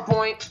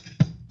PowerPoint.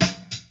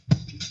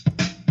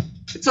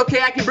 It's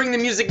okay, I can bring the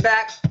music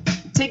back.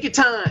 Take your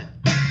time.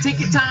 Take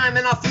your time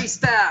and I'll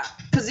freestyle.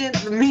 Cause in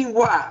the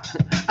meanwhile,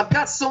 I've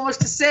got so much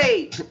to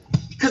say.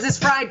 Cause it's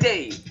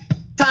Friday.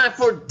 Time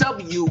for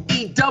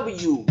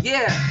WEW.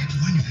 Yeah.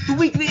 The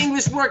weekly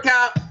English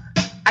workout.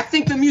 I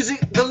think the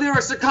music, the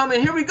lyrics are coming.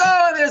 Here we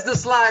go. There's the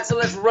slide. So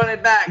let's run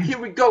it back. Here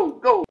we go.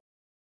 Go.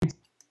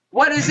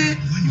 What is it?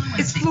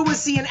 It's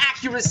fluency and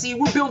accuracy.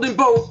 We're building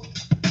both.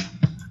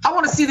 I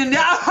want to see the,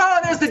 oh,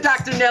 there's the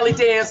Dr. Nellie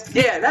dance.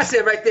 Yeah, that's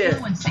it right there.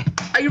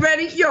 Are you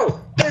ready? Yo,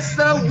 it's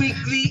the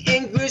weekly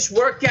English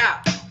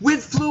workout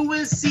with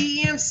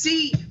Fluency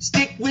MC.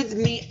 Stick with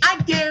me,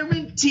 I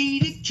guarantee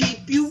to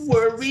keep you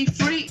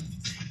worry-free.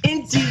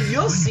 Indeed,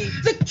 you'll see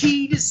the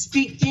key to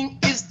speaking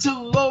is to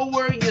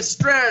lower your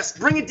stress.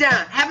 Bring it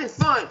down, having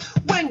fun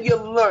when you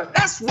learn.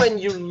 That's when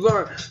you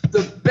learn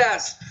the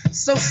best.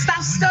 So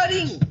stop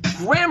studying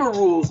grammar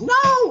rules,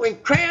 no,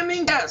 and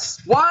cramming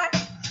yes. Why?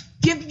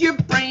 Give your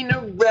brain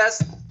a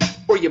rest,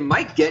 or you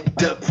might get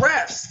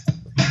depressed.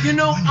 You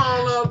know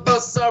all of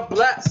us are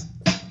blessed,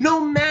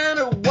 no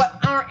matter what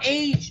our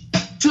age,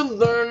 to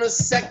learn a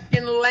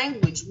second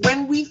language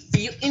when we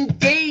feel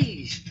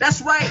engaged.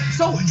 That's right,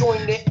 so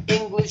join the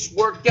English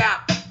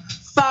workout.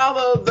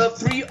 Follow the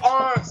 3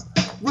 R's.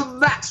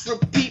 Relax,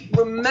 repeat,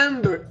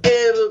 remember,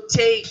 it'll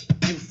take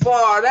you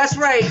far. That's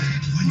right.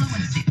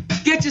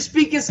 Get your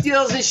speaking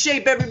skills in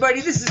shape,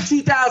 everybody. This is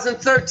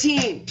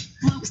 2013.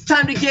 It's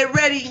time to get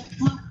ready.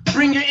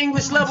 Bring your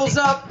English levels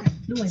up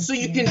so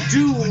you can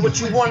do what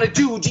you want to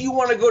do. Do you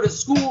want to go to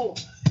school?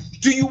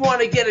 Do you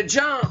want to get a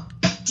job?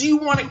 Do you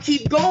want to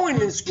keep going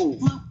in school?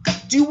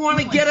 Do you want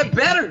to get a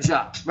better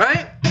job,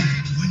 right?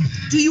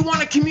 Do you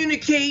want to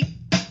communicate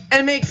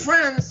and make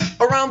friends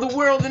around the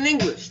world in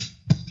English?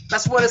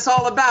 That's what it's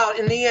all about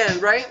in the end,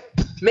 right?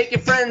 Making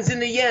friends in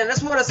the end.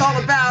 That's what it's all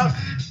about.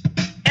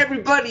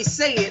 Everybody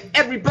say it.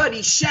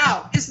 Everybody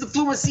shout. It's the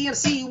Fluency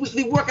MC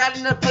weekly workout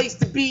in a place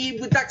to be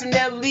with Dr.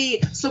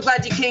 Nellie. So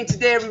glad you came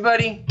today,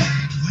 everybody.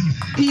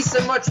 Peace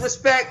and much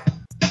respect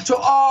to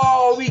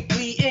all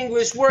weekly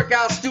English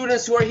workout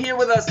students who are here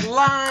with us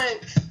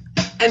live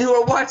and who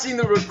are watching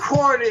the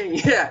recording.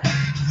 Yeah,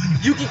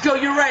 Yukiko,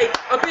 you're right.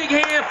 A big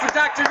hand for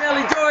Dr.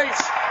 Nellie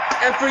Deutsch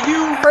and for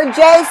you. For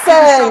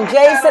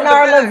Jason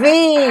R.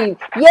 Levine.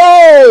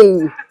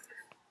 Yay!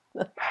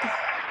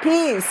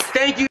 Peace.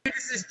 Thank you.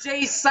 This is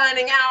Jase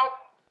signing out.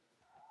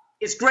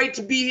 It's great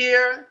to be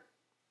here.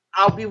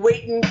 I'll be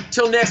waiting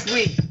till next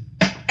week.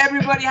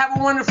 Everybody have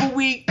a wonderful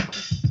week.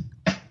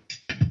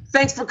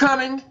 Thanks for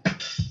coming.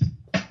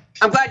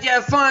 I'm glad you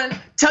have fun.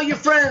 Tell your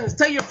friends.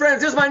 Tell your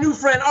friends. There's my new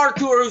friend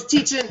Arthur who's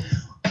teaching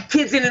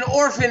kids in an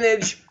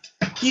orphanage.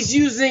 He's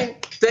using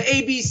the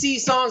ABC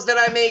songs that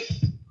I make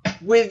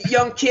with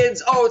young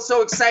kids. Oh, it's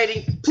so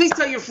exciting. Please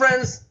tell your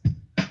friends.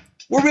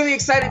 We're really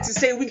excited to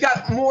say we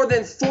got more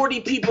than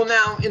 40 people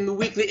now in the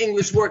weekly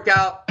English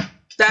workout.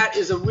 That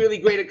is a really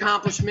great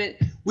accomplishment.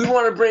 We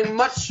want to bring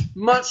much,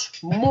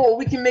 much more.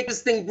 We can make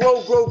this thing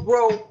grow, grow,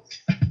 grow.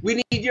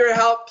 We need your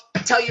help.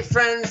 Tell your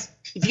friends.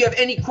 If you have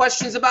any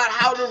questions about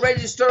how to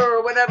register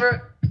or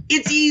whatever,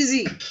 it's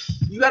easy.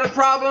 You got a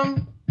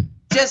problem?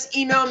 Just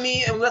email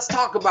me and let's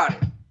talk about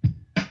it.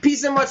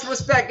 Peace and much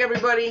respect,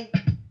 everybody.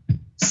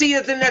 See you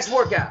at the next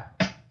workout.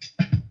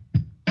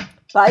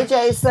 Bye,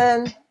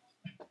 Jason.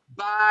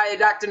 Bye,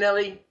 Dr.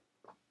 Nellie.